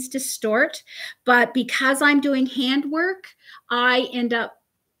 pins distort, but because I'm doing handwork, I end up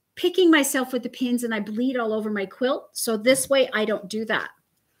picking myself with the pins and I bleed all over my quilt. So this way I don't do that.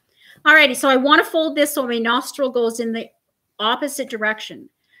 All righty, so I want to fold this so my nostril goes in the opposite direction.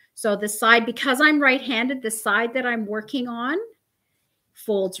 So the side, because I'm right-handed, the side that I'm working on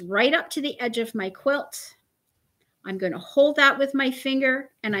folds right up to the edge of my quilt. I'm going to hold that with my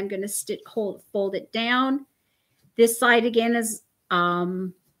finger and I'm going to fold it down. This side again is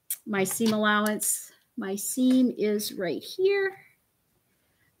my seam allowance. My seam is right here.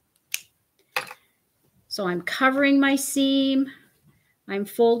 So I'm covering my seam. I'm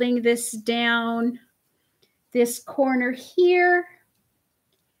folding this down. This corner here,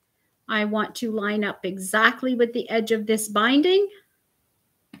 I want to line up exactly with the edge of this binding.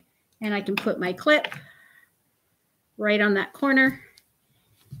 And I can put my clip right on that corner.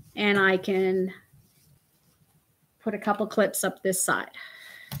 And I can put a couple clips up this side.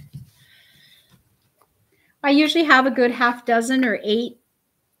 I usually have a good half dozen or 8,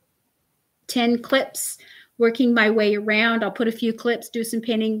 10 clips working my way around. I'll put a few clips, do some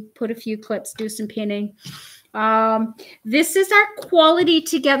pinning, put a few clips, do some pinning. This is our quality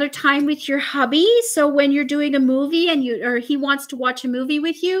together time with your hubby. So when you're doing a movie and he wants to watch a movie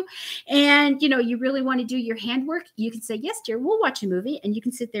with you and you really want to do your handwork, you can say, yes, dear, we'll watch a movie, and you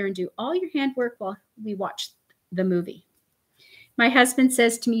can sit there and do all your handwork while we watch the movie. My husband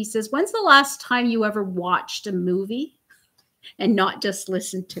says to me, he says, when's the last time you ever watched a movie and not just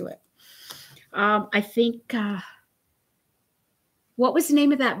listened to it? I think, what was the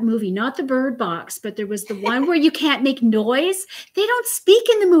name of that movie? Not the Bird Box, but there was the one where you can't make noise. They don't speak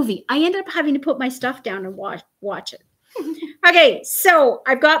in the movie. I ended up having to put my stuff down and watch it. Okay, so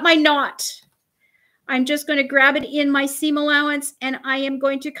I've got my knot. I'm just going to grab it in my seam allowance, and I am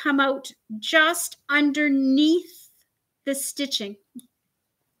going to come out just underneath the stitching.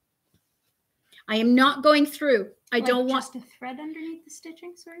 I am not going through. I don't want just a thread underneath the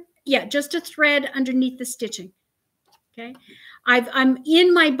stitching, sorry? Yeah, just a thread underneath the stitching. Okay. I'm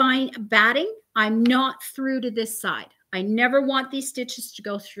in my batting. I'm not through to this side. I never want these stitches to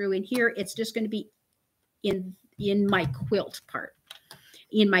go through in here. It's just going to be in my quilt part,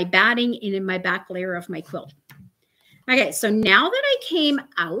 in my batting and in my back layer of my quilt. Okay, so now that I came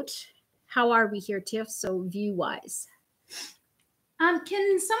out, how are we here, Tiff? So view-wise.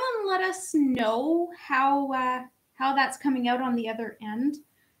 Can someone let us know how that's coming out on the other end?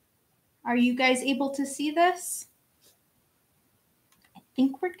 Are you guys able to see this? I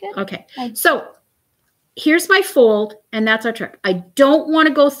think we're good. Okay, so here's my fold, and that's our trick. I don't want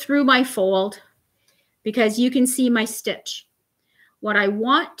to go through my fold because you can see my stitch. What I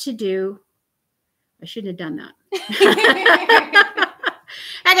want to do, I shouldn't have done that.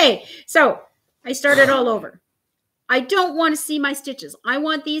 Okay, so I started all over. I don't want to see my stitches. I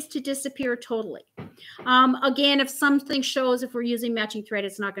want these to disappear totally. Again, if something shows, if we're using matching thread,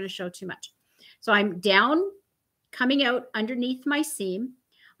 it's not going to show too much. So I'm down, coming out underneath my seam.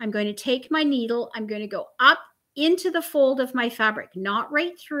 I'm going to take my needle. I'm going to go up into the fold of my fabric, not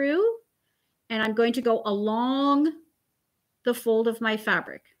right through. And I'm going to go along the fold of my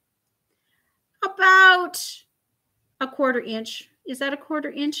fabric. About a 1/4 inch. Is that a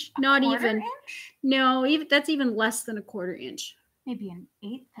 1/4 inch? Not even. Inch? No, even that's even less than a 1/4 inch. Maybe an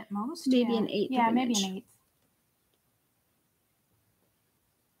 1/8 at most. Maybe an 1/8. Yeah, maybe an 1/8.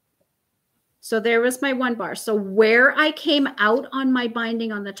 So there was my 1 bar. So where I came out on my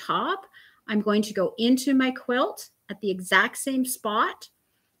binding on the top, I'm going to go into my quilt at the exact same spot.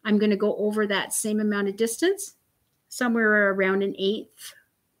 I'm going to go over that same amount of distance, somewhere around an 1/8,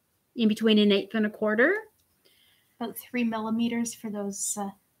 in between an 1/8 and a 1/4. About 3 millimeters for those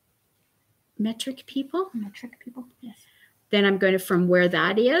metric people. metric people. Yes. Then I'm going to, from where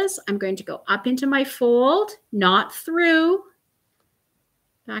that is, I'm going to go up into my fold, not through.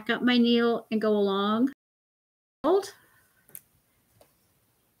 Back up my needle and go along. Fold.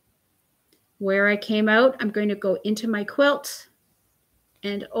 Where I came out, I'm going to go into my quilt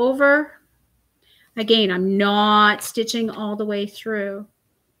and over. Again, I'm not stitching all the way through.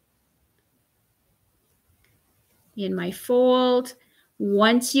 In my fold,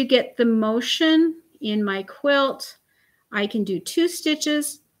 once you get the motion in my quilt, I can do 2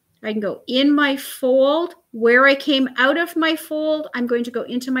 stitches. I can go in my fold. Where I came out of my fold, I'm going to go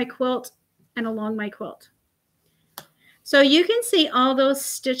into my quilt and along my quilt. So you can see all those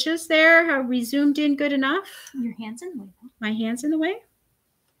stitches there. Are we zoomed in good enough? Your hand's in the way. My hand's in the way.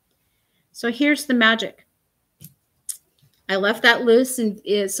 So here's the magic. I left that loose and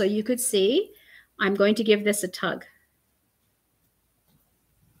so you could see. I'm going to give this a tug.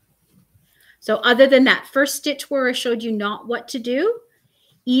 So other than that first stitch where I showed you not what to do,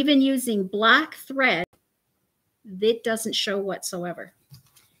 even using black thread, it doesn't show whatsoever.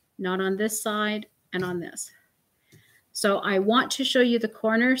 Not on this side and on this. So I want to show you the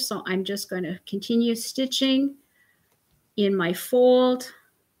corner, so I'm just going to continue stitching in my fold,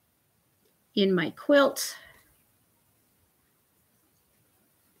 in my quilt,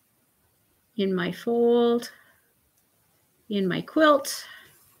 in my fold, in my quilt.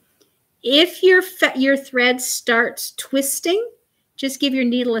 If your thread starts twisting, just give your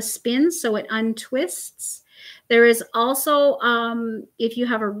needle a spin so it untwists. There is also, if you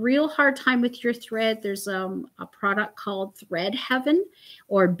have a real hard time with your thread, there's a product called Thread Heaven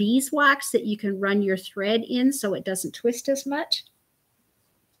or beeswax that you can run your thread in so it doesn't twist as much.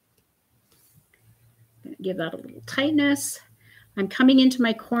 I'm going to give that a little tightness. I'm coming into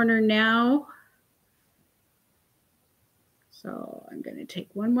my corner now. So I'm going to take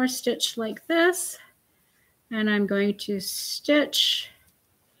one more stitch like this, and I'm going to stitch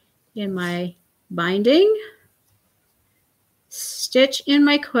in my binding, stitch in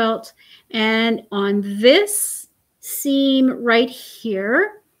my quilt, and on this seam right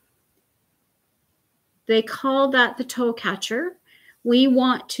here, they call that the toe catcher. We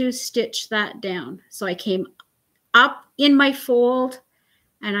want to stitch that down. So I came up in my fold,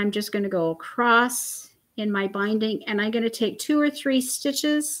 and I'm just going to go across in my binding, and I'm going to take 2 or 3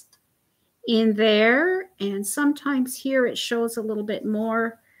 stitches in there, and sometimes here it shows a little bit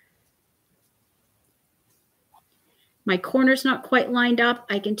more. My corner's not quite lined up.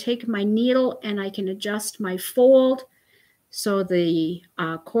 I can take my needle and I can adjust my fold so the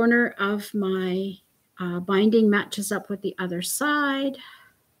corner of my binding matches up with the other side.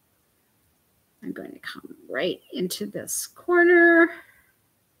 I'm going to come right into this corner.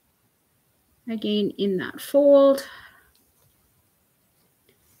 Again, in that fold.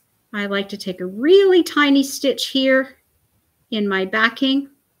 I like to take a really tiny stitch here in my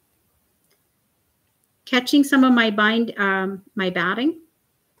backing, catching some of my my batting.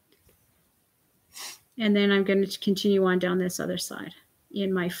 And then I'm going to continue on down this other side.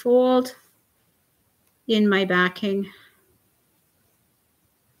 In my fold, in my backing,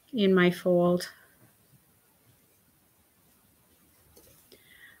 in my fold.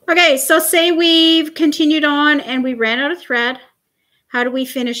 Okay, so say we've continued on and we ran out of thread. How do we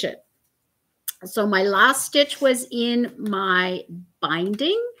finish it? So my last stitch was in my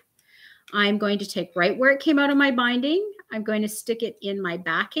binding. I'm going to take right where it came out of my binding. I'm going to stick it in my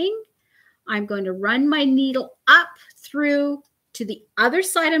backing. I'm going to run my needle up through to the other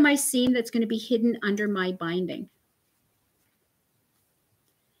side of my seam that's going to be hidden under my binding.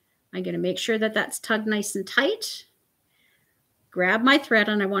 I'm going to make sure that that's tugged nice and tight. Grab my thread,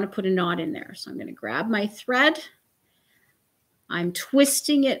 and I want to put a knot in there. So I'm going to grab my thread. I'm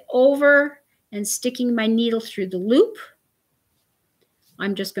twisting it over and sticking my needle through the loop.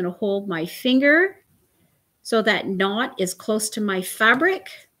 I'm just going to hold my finger so that knot is close to my fabric.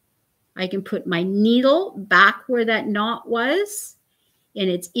 I can put my needle back where that knot was, and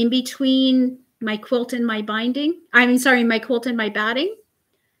it's in between my quilt and my binding. My quilt and my batting.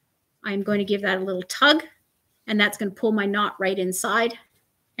 I'm going to give that a little tug, and that's going to pull my knot right inside,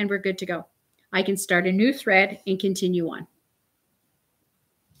 and we're good to go. I can start a new thread and continue on.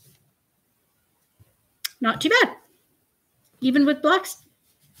 Not too bad, even with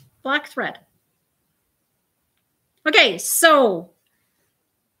black thread. Okay, so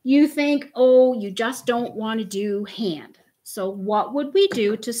you think, oh, you just don't want to do hand. So what would we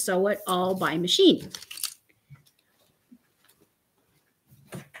do to sew it all by machine?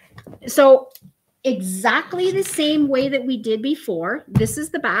 So exactly the same way that we did before. This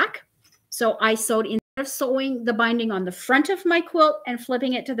is the back. So I sewed inside of sewing the binding on the front of my quilt and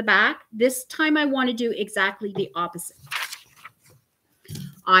flipping it to the back, this time I want to do exactly the opposite.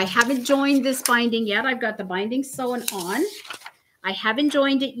 I haven't joined this binding yet. I've got the binding sewn on. I haven't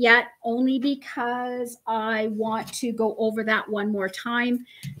joined it yet only because I want to go over that one more time.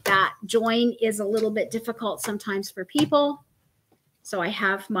 That join is a little bit difficult sometimes for people. So I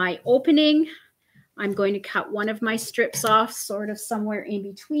have my opening. I'm going to cut one of my strips off sort of somewhere in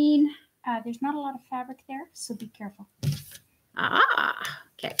between. There's not a lot of fabric there, so be careful.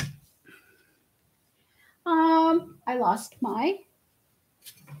 Okay. I lost my.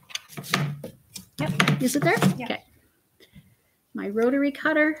 Yep. Is it there? Yeah. Okay. My rotary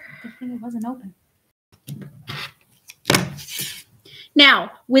cutter. Good thing it wasn't open.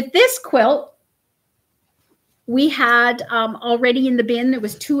 Now, with this quilt, we had already in the bin, there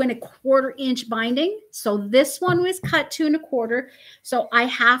was 2 1/4 inch binding. So this one was cut 2 1/4. So I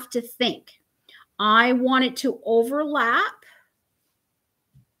have to think. I want it to overlap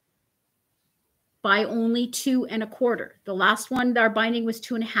by only 2 1/4. The last one, our binding was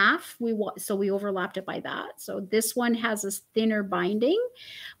 2 1/2. So we overlapped it by that. So this one has a thinner binding.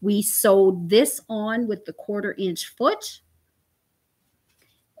 We sewed this on with the 1/4 inch foot.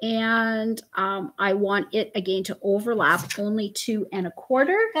 And I want it again to overlap only 2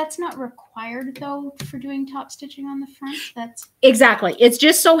 1/4. That's not required though for doing top stitching on the front. That's exactly. It's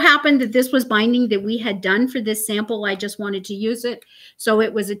just so happened that this was binding that we had done for this sample. I just wanted to use it, so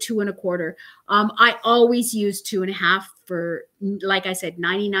it was a 2 1/4. I always use 2 1/2 for, like I said,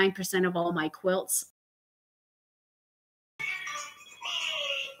 99% of all my quilts.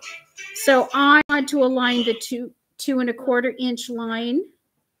 So I want to align the 2 1/4 inch line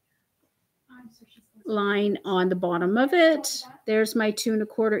on the bottom of it. There's my 2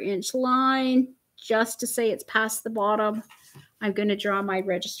 1/4 inch line. Just to say it's past the bottom, I'm going to draw my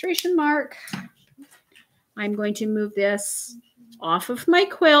registration mark. I'm going to move this off of my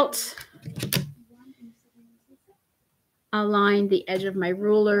quilt, align the edge of my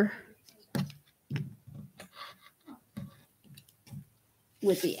ruler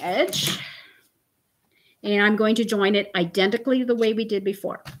with the edge, and I'm going to join it identically the way we did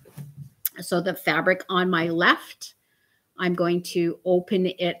before. So the fabric on my left, I'm going to open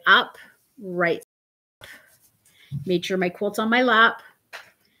it up right. Make sure my quilt's on my lap.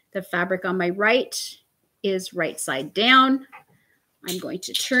 The fabric on my right is right side down. I'm going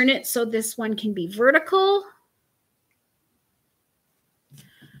to turn it so this one can be vertical.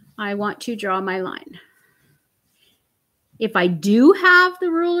 I want to draw my line. If I do have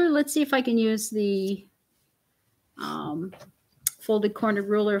the ruler, let's see if I can use the folded corner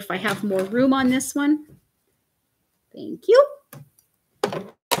ruler if I have more room on this one. Thank you.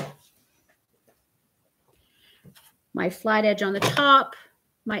 My flat edge on the top,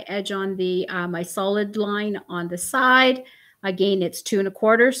 my edge on the my solid line on the side. Again, it's 2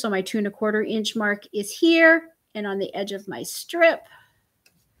 1/4, so my 2 1/4 inch mark is here and on the edge of my strip.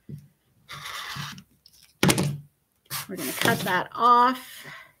 We're going to cut that off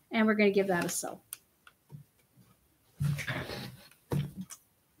and we're going to give that a sew.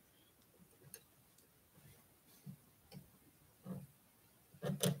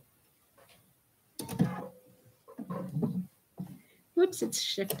 Whoops, it's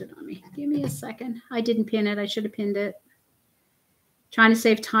shifted on me. Give me a second. I didn't pin it. I should have pinned it. Trying to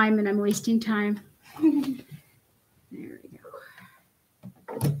save time and I'm wasting time. There we go.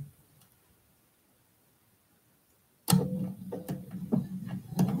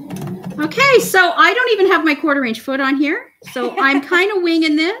 Okay, so I don't even have my 1/4 inch foot on here. So I'm kind of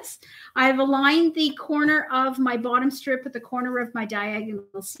winging this. I've aligned the corner of my bottom strip with the corner of my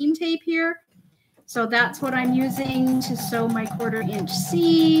diagonal seam tape here. So that's what I'm using to sew my 1/4 inch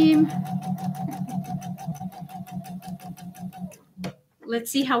seam. Let's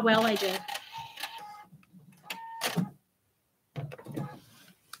see how well I did.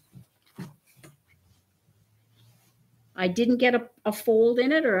 I didn't get a fold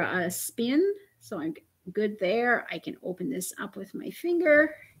in it or a spin, so I'm good there. I can open this up with my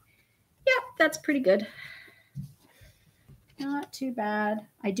finger. Yep, that's pretty good. Not too bad.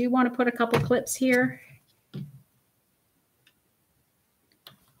 I do want to put a couple clips here.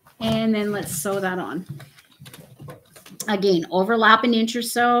 And then let's sew that on. Again, overlap an inch or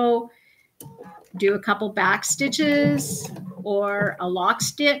so. Do a couple back stitches or a lock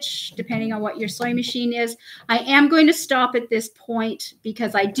stitch, depending on what your sewing machine is. I am going to stop at this point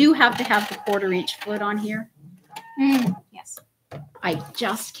because I do have to have the 1/4 inch foot on here. Yes. I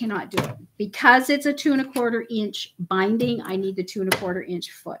just cannot do it. Because it's a 2 1/4 inch binding, I need the 2 1/4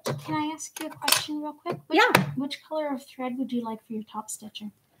 inch foot. Can I ask you a question real quick? Yeah. Which color of thread would you like for your top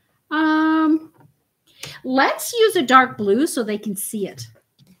stitching? Let's use a dark blue so they can see it.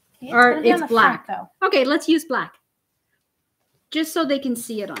 Okay, Or it's black. Front, okay, let's use black. Just so they can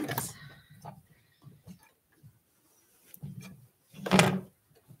see it on this.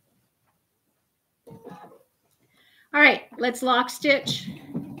 All right, let's lock stitch.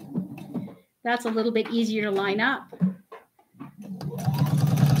 That's a little bit easier to line up.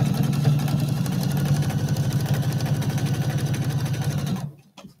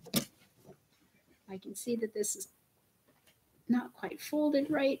 I can see that this is not quite folded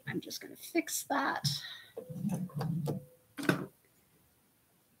right. I'm just going to fix that.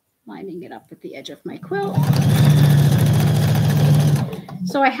 Lining it up with the edge of my quilt.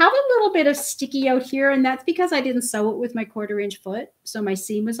 So I have a little bit of sticky out here, and that's because I didn't sew it with my 1/4 inch foot. So my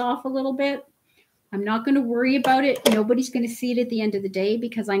seam was off a little bit. I'm not going to worry about it. Nobody's going to see it at the end of the day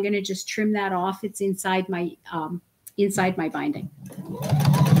because I'm going to just trim that off. It's inside my binding.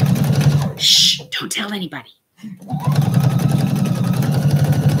 Shh, don't tell anybody.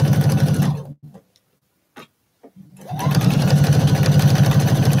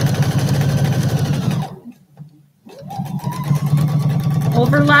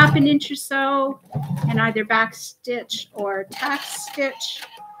 Overlap an inch or so and either back stitch or tack stitch,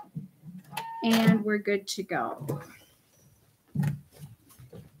 and we're good to go.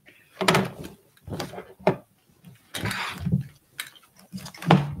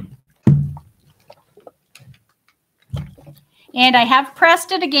 And I have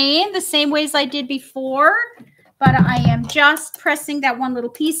pressed it again the same ways I did before, but I am just pressing that one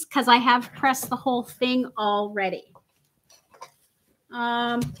little piece because I have pressed the whole thing already.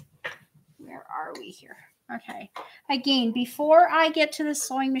 Where are we here? Okay. Again, before I get to the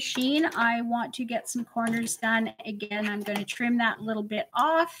sewing machine, I want to get some corners done. Again, I'm going to trim that little bit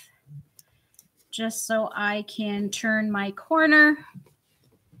off just so I can turn my corner.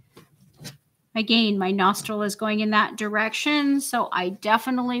 Again, my nostril is going in that direction, so I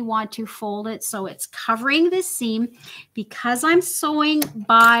definitely want to fold it so it's covering the seam. Because I'm sewing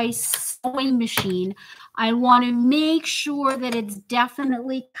by sewing machine, I want to make sure that it's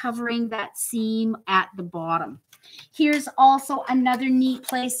definitely covering that seam at the bottom. Here's also another neat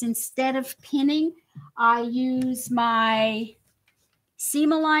place. Instead of pinning, I use my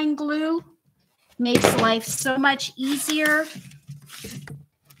seam-align glue. Makes life so much easier.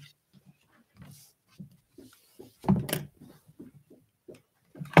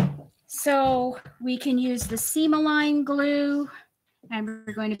 So we can use the seam-align glue, and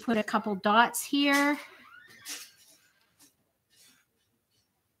we're going to put a couple dots here.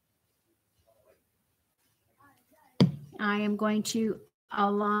 I am going to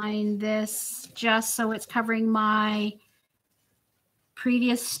align this just so it's covering my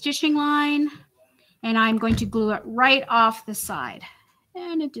previous stitching line, and I'm going to glue it right off the side.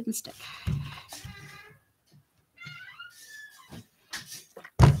 And it didn't stick.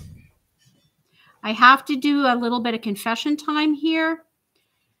 I have to do a little bit of confession time here.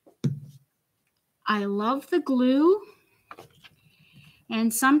 I love the glue.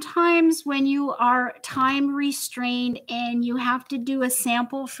 And sometimes when you are time restrained and you have to do a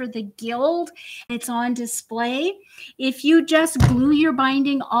sample for the guild, it's on display. If you just glue your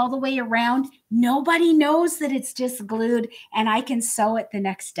binding all the way around, nobody knows that it's just glued, and I can sew it the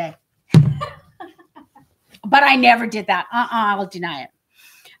next day. But I never did that. I'll deny it.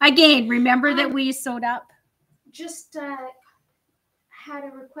 Again, remember that we sewed up. Just had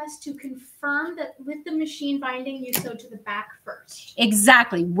a request to confirm that with the machine binding, you sew to the back first.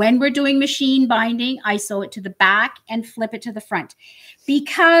 Exactly. When we're doing machine binding, I sew it to the back and flip it to the front.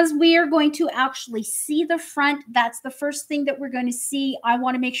 Because we are going to actually see the front, that's the first thing that we're going to see. I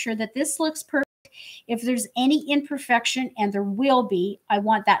want to make sure that this looks perfect. If there's any imperfection, and there will be, I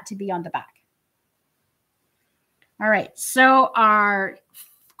want that to be on the back. All right. So our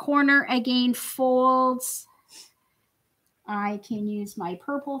corner again folds. I can use my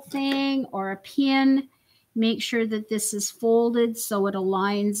purple thing or a pin. Make sure that this is folded so it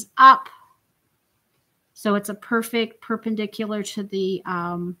aligns up. So it's a perfect perpendicular to the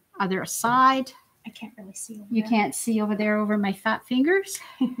other side. I can't really see over You there. can't see over there over my fat fingers.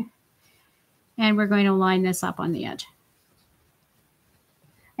 And we're going to line this up on the edge.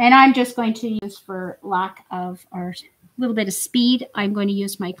 And I'm just going to use, for lack of or a little bit of speed, I'm going to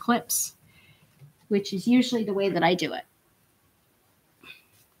use my clips, which is usually the way that I do it.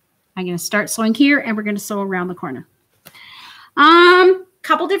 I'm going to start sewing here, and we're going to sew around the corner.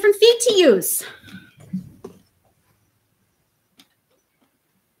 Couple different feet to use.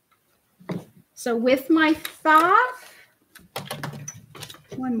 So with my thought,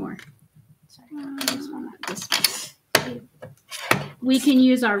 one more. We can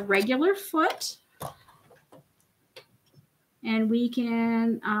use our regular foot. And we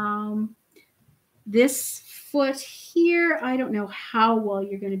can, this foot here, I don't know how well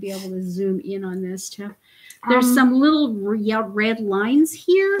you're going to be able to zoom in on this, Tiff. There's some little red lines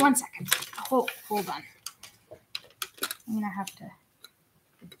here. 1 second. Hold on. I'm going to have to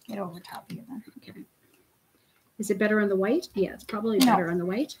get over top of you then. Okay. Is it better on the white? Yeah, it's probably better on the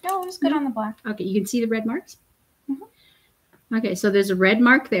white. No, it's good on the black. Okay, you can see the red marks? Mm-hmm. Okay, so there's a red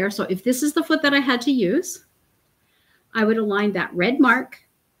mark there. So if this is the foot that I had to use, I would align that red mark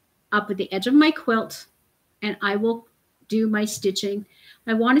up at the edge of my quilt, and I will do my stitching.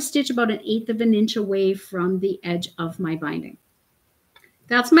 I want to stitch about 1/8 of an inch away from the edge of my binding.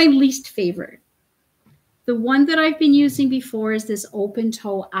 That's my least favorite. The one that I've been using before is this open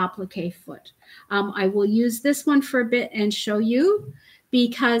toe applique foot. I will use this one for a bit and show you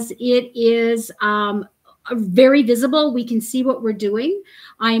because it is very visible. We can see what we're doing.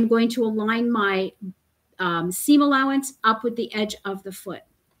 I am going to align my seam allowance up with the edge of the foot.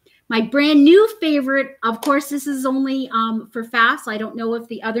 My brand new favorite, of course, this is only for fast. I don't know if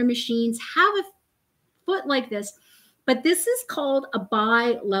the other machines have a foot like this, but this is called a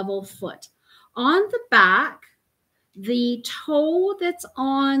bi-level foot. On the back, the toe that's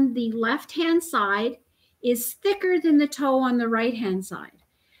on the left-hand side is thicker than the toe on the right-hand side.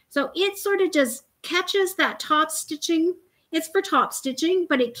 So it sort of just catches that top stitching. It's for top stitching,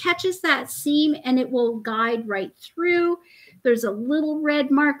 but it catches that seam and it will guide right through. There's a little red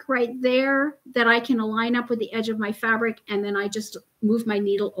mark right there that I can align up with the edge of my fabric, and then I just move my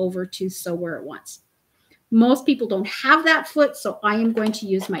needle over to sew where it wants. Most people don't have that foot, so I am going to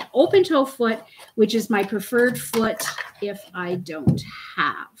use my open toe foot, which is my preferred foot if I don't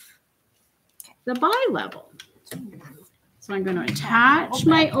have the bi-level. So I'm going to attach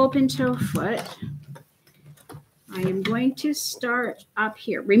my open toe foot. I am going to start up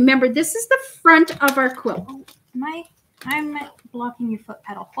here. Remember, this is the front of our quilt. I'm blocking your foot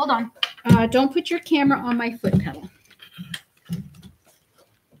pedal. Hold on. Don't put your camera on my foot pedal.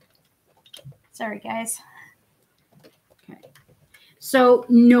 Sorry, guys. So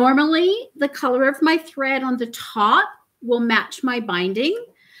normally the color of my thread on the top will match my binding.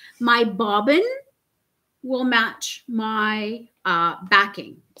 My bobbin will match my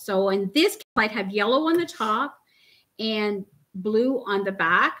backing. So in this case, I'd have yellow on the top and blue on the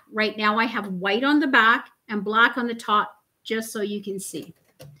back. Right now I have white on the back and black on the top, just so you can see.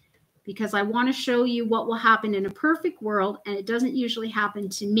 Because I want to show you what will happen in a perfect world, and it doesn't usually happen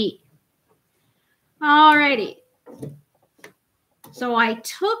to me. All righty. So I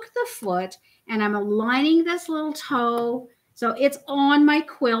took the foot and I'm aligning this little toe. So it's on my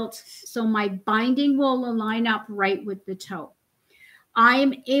quilt. So my binding will align up right with the toe. I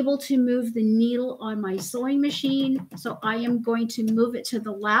am able to move the needle on my sewing machine. So I am going to move it to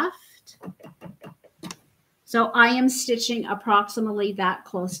the left. So I am stitching approximately that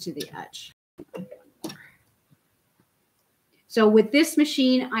close to the edge. So with this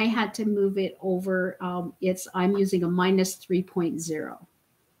machine, I had to move it over. I'm using a -3.0.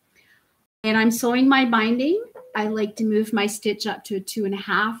 And I'm sewing my binding. I like to move my stitch up to a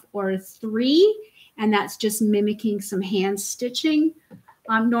 2.5 or a 3, and that's just mimicking some hand stitching.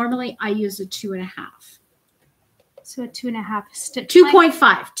 Normally, I use a 2.5. So a 2.5 stitch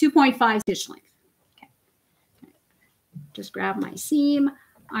 2.5 stitch length. Okay. Just grab my seam.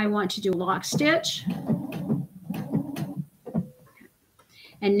 I want to do a lock stitch.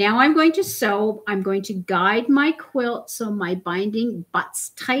 And now I'm going to sew. I'm going to guide my quilt so my binding butts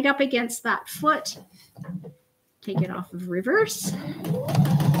tight up against that foot. Take it off of reverse. And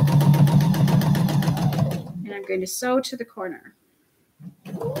I'm going to sew to the corner.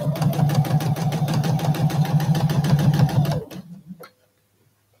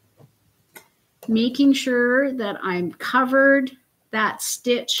 Making sure that I'm covered that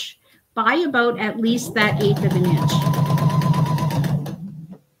stitch by about at least that 1/8 of an inch.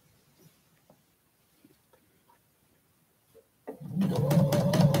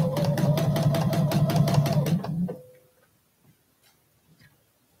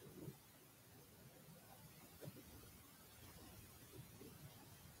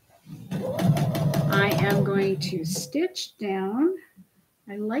 To stitch down.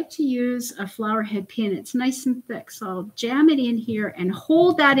 I like to use a flower head pin. It's nice and thick, so I'll jam it in here and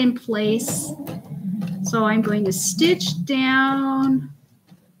hold that in place. So I'm going to stitch down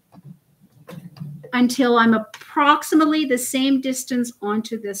until I'm approximately the same distance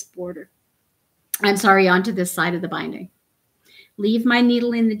onto this border. I'm sorry, onto this side of the binding. Leave my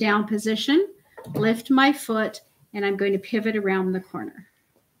needle in the down position, lift my foot, and I'm going to pivot around the corner.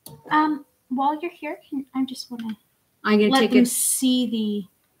 While you're here, I just want to let them see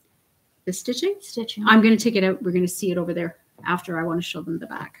the stitching. Stitching. I'm going to take it out. We're going to see it over there. after I want to show them the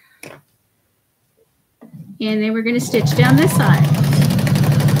back. And then we're going to stitch down this side.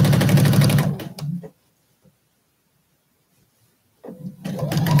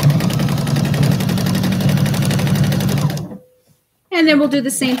 And then we'll do the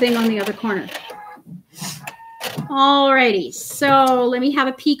same thing on the other corner. Alrighty, so let me have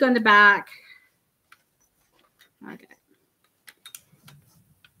a peek on the back. Okay.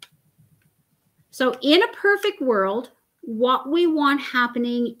 So in a perfect world, what we want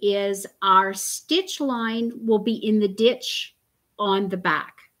happening is our stitch line will be in the ditch on the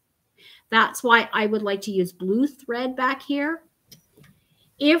back. That's why I would like to use blue thread back here.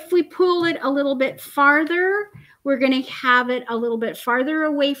 If we pull it a little bit farther, we're going to have it a little bit farther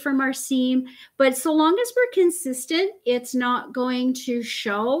away from our seam. But so long as we're consistent, it's not going to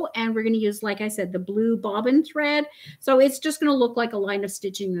show. And we're going to use, like I said, the blue bobbin thread. So it's just going to look like a line of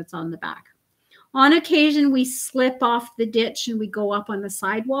stitching that's on the back. On occasion, we slip off the ditch and we go up on the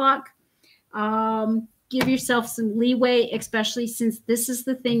sidewalk. Give yourself some leeway, especially since this is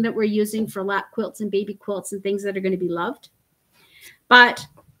the thing that we're using for lap quilts and baby quilts and things that are going to be loved. But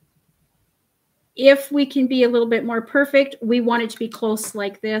if we can be a little bit more perfect, we want it to be close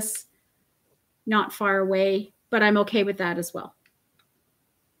like this, not far away, but I'm okay with that as well.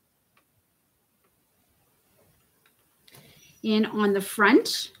 And on the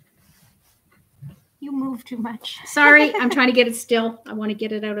front. You move too much. Sorry, I'm trying to get it still. I want to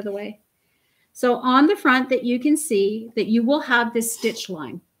get it out of the way. So on the front that you can see that you will have this stitch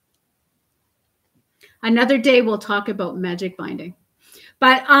line. Another day we'll talk about magic binding.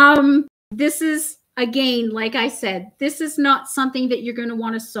 But this is, again, like I said, this is not something that you're going to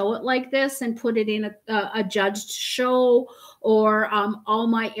want to sew it like this and put it in a judged show, or all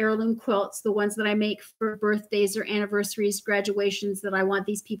my heirloom quilts, the ones that I make for birthdays or anniversaries, graduations, that I want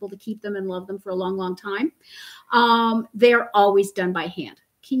these people to keep them and love them for a long, long time. They're always done by hand.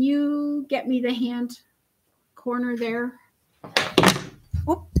 Can you get me the hand corner there?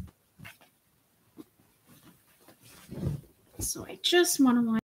 Oh. So I just want to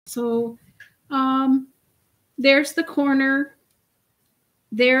line. So there's the corner.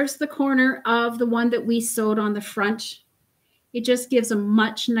 There's the corner of the one that we sewed on the front. It just gives a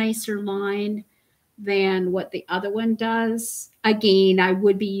much nicer line than what the other one does. Again, I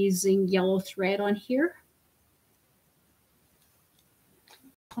would be using yellow thread on here.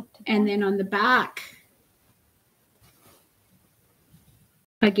 And then on the back,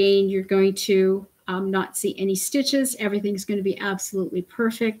 again, you're going to not see any stitches. Everything's going to be absolutely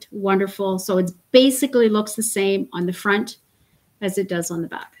perfect, wonderful. So it basically looks the same on the front as it does on the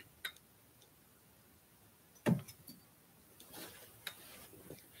back.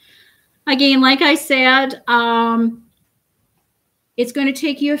 Again, like I said, it's going to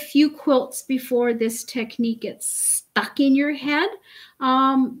take you a few quilts before this technique gets stuck in your head.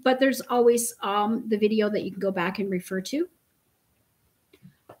 But there's always the video that you can go back and refer to.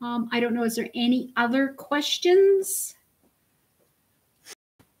 I don't know, is there any other questions?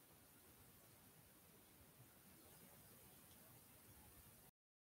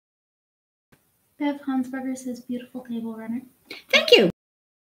 Bev Hansberger says, beautiful table runner. Thank you.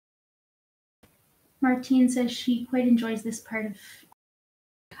 Martine says she quite enjoys this part of.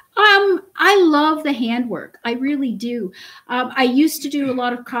 I love the handwork. I really do. I used to do a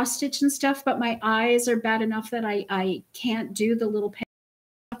lot of cross stitch and stuff, but my eyes are bad enough that I can't do the little pen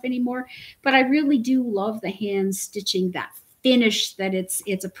stuff anymore. But I really do love the hand stitching, that finish, that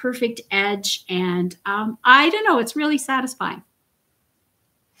it's a perfect edge. And I don't know, it's really satisfying.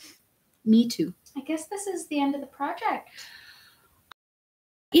 Me too. I guess this is the end of the project.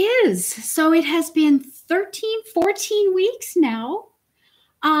 So it has been 13, 14 weeks now.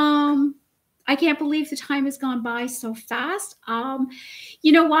 I can't believe the time has gone by so fast.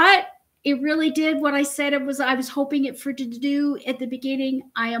 You know what? It really did what I said it was. I was hoping it for to do at the beginning.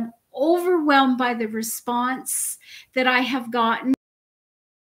 I am overwhelmed by the response that I have gotten.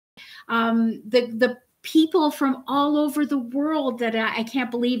 The people from all over the world that I can't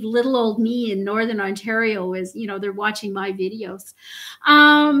believe little old me in Northern Ontario is, they're watching my videos.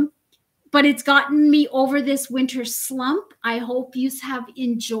 But it's gotten me over this winter slump. I hope you have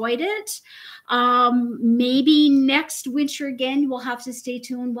enjoyed it. Maybe next winter again, we'll have to stay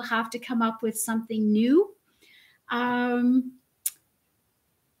tuned. We'll have to come up with something new. But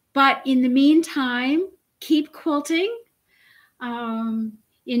in the meantime, keep quilting.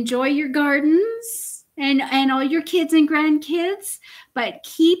 Enjoy your gardens and all your kids and grandkids, but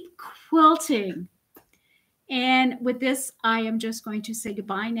keep quilting. And with this, I am just going to say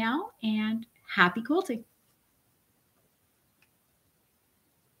goodbye now and happy quilting.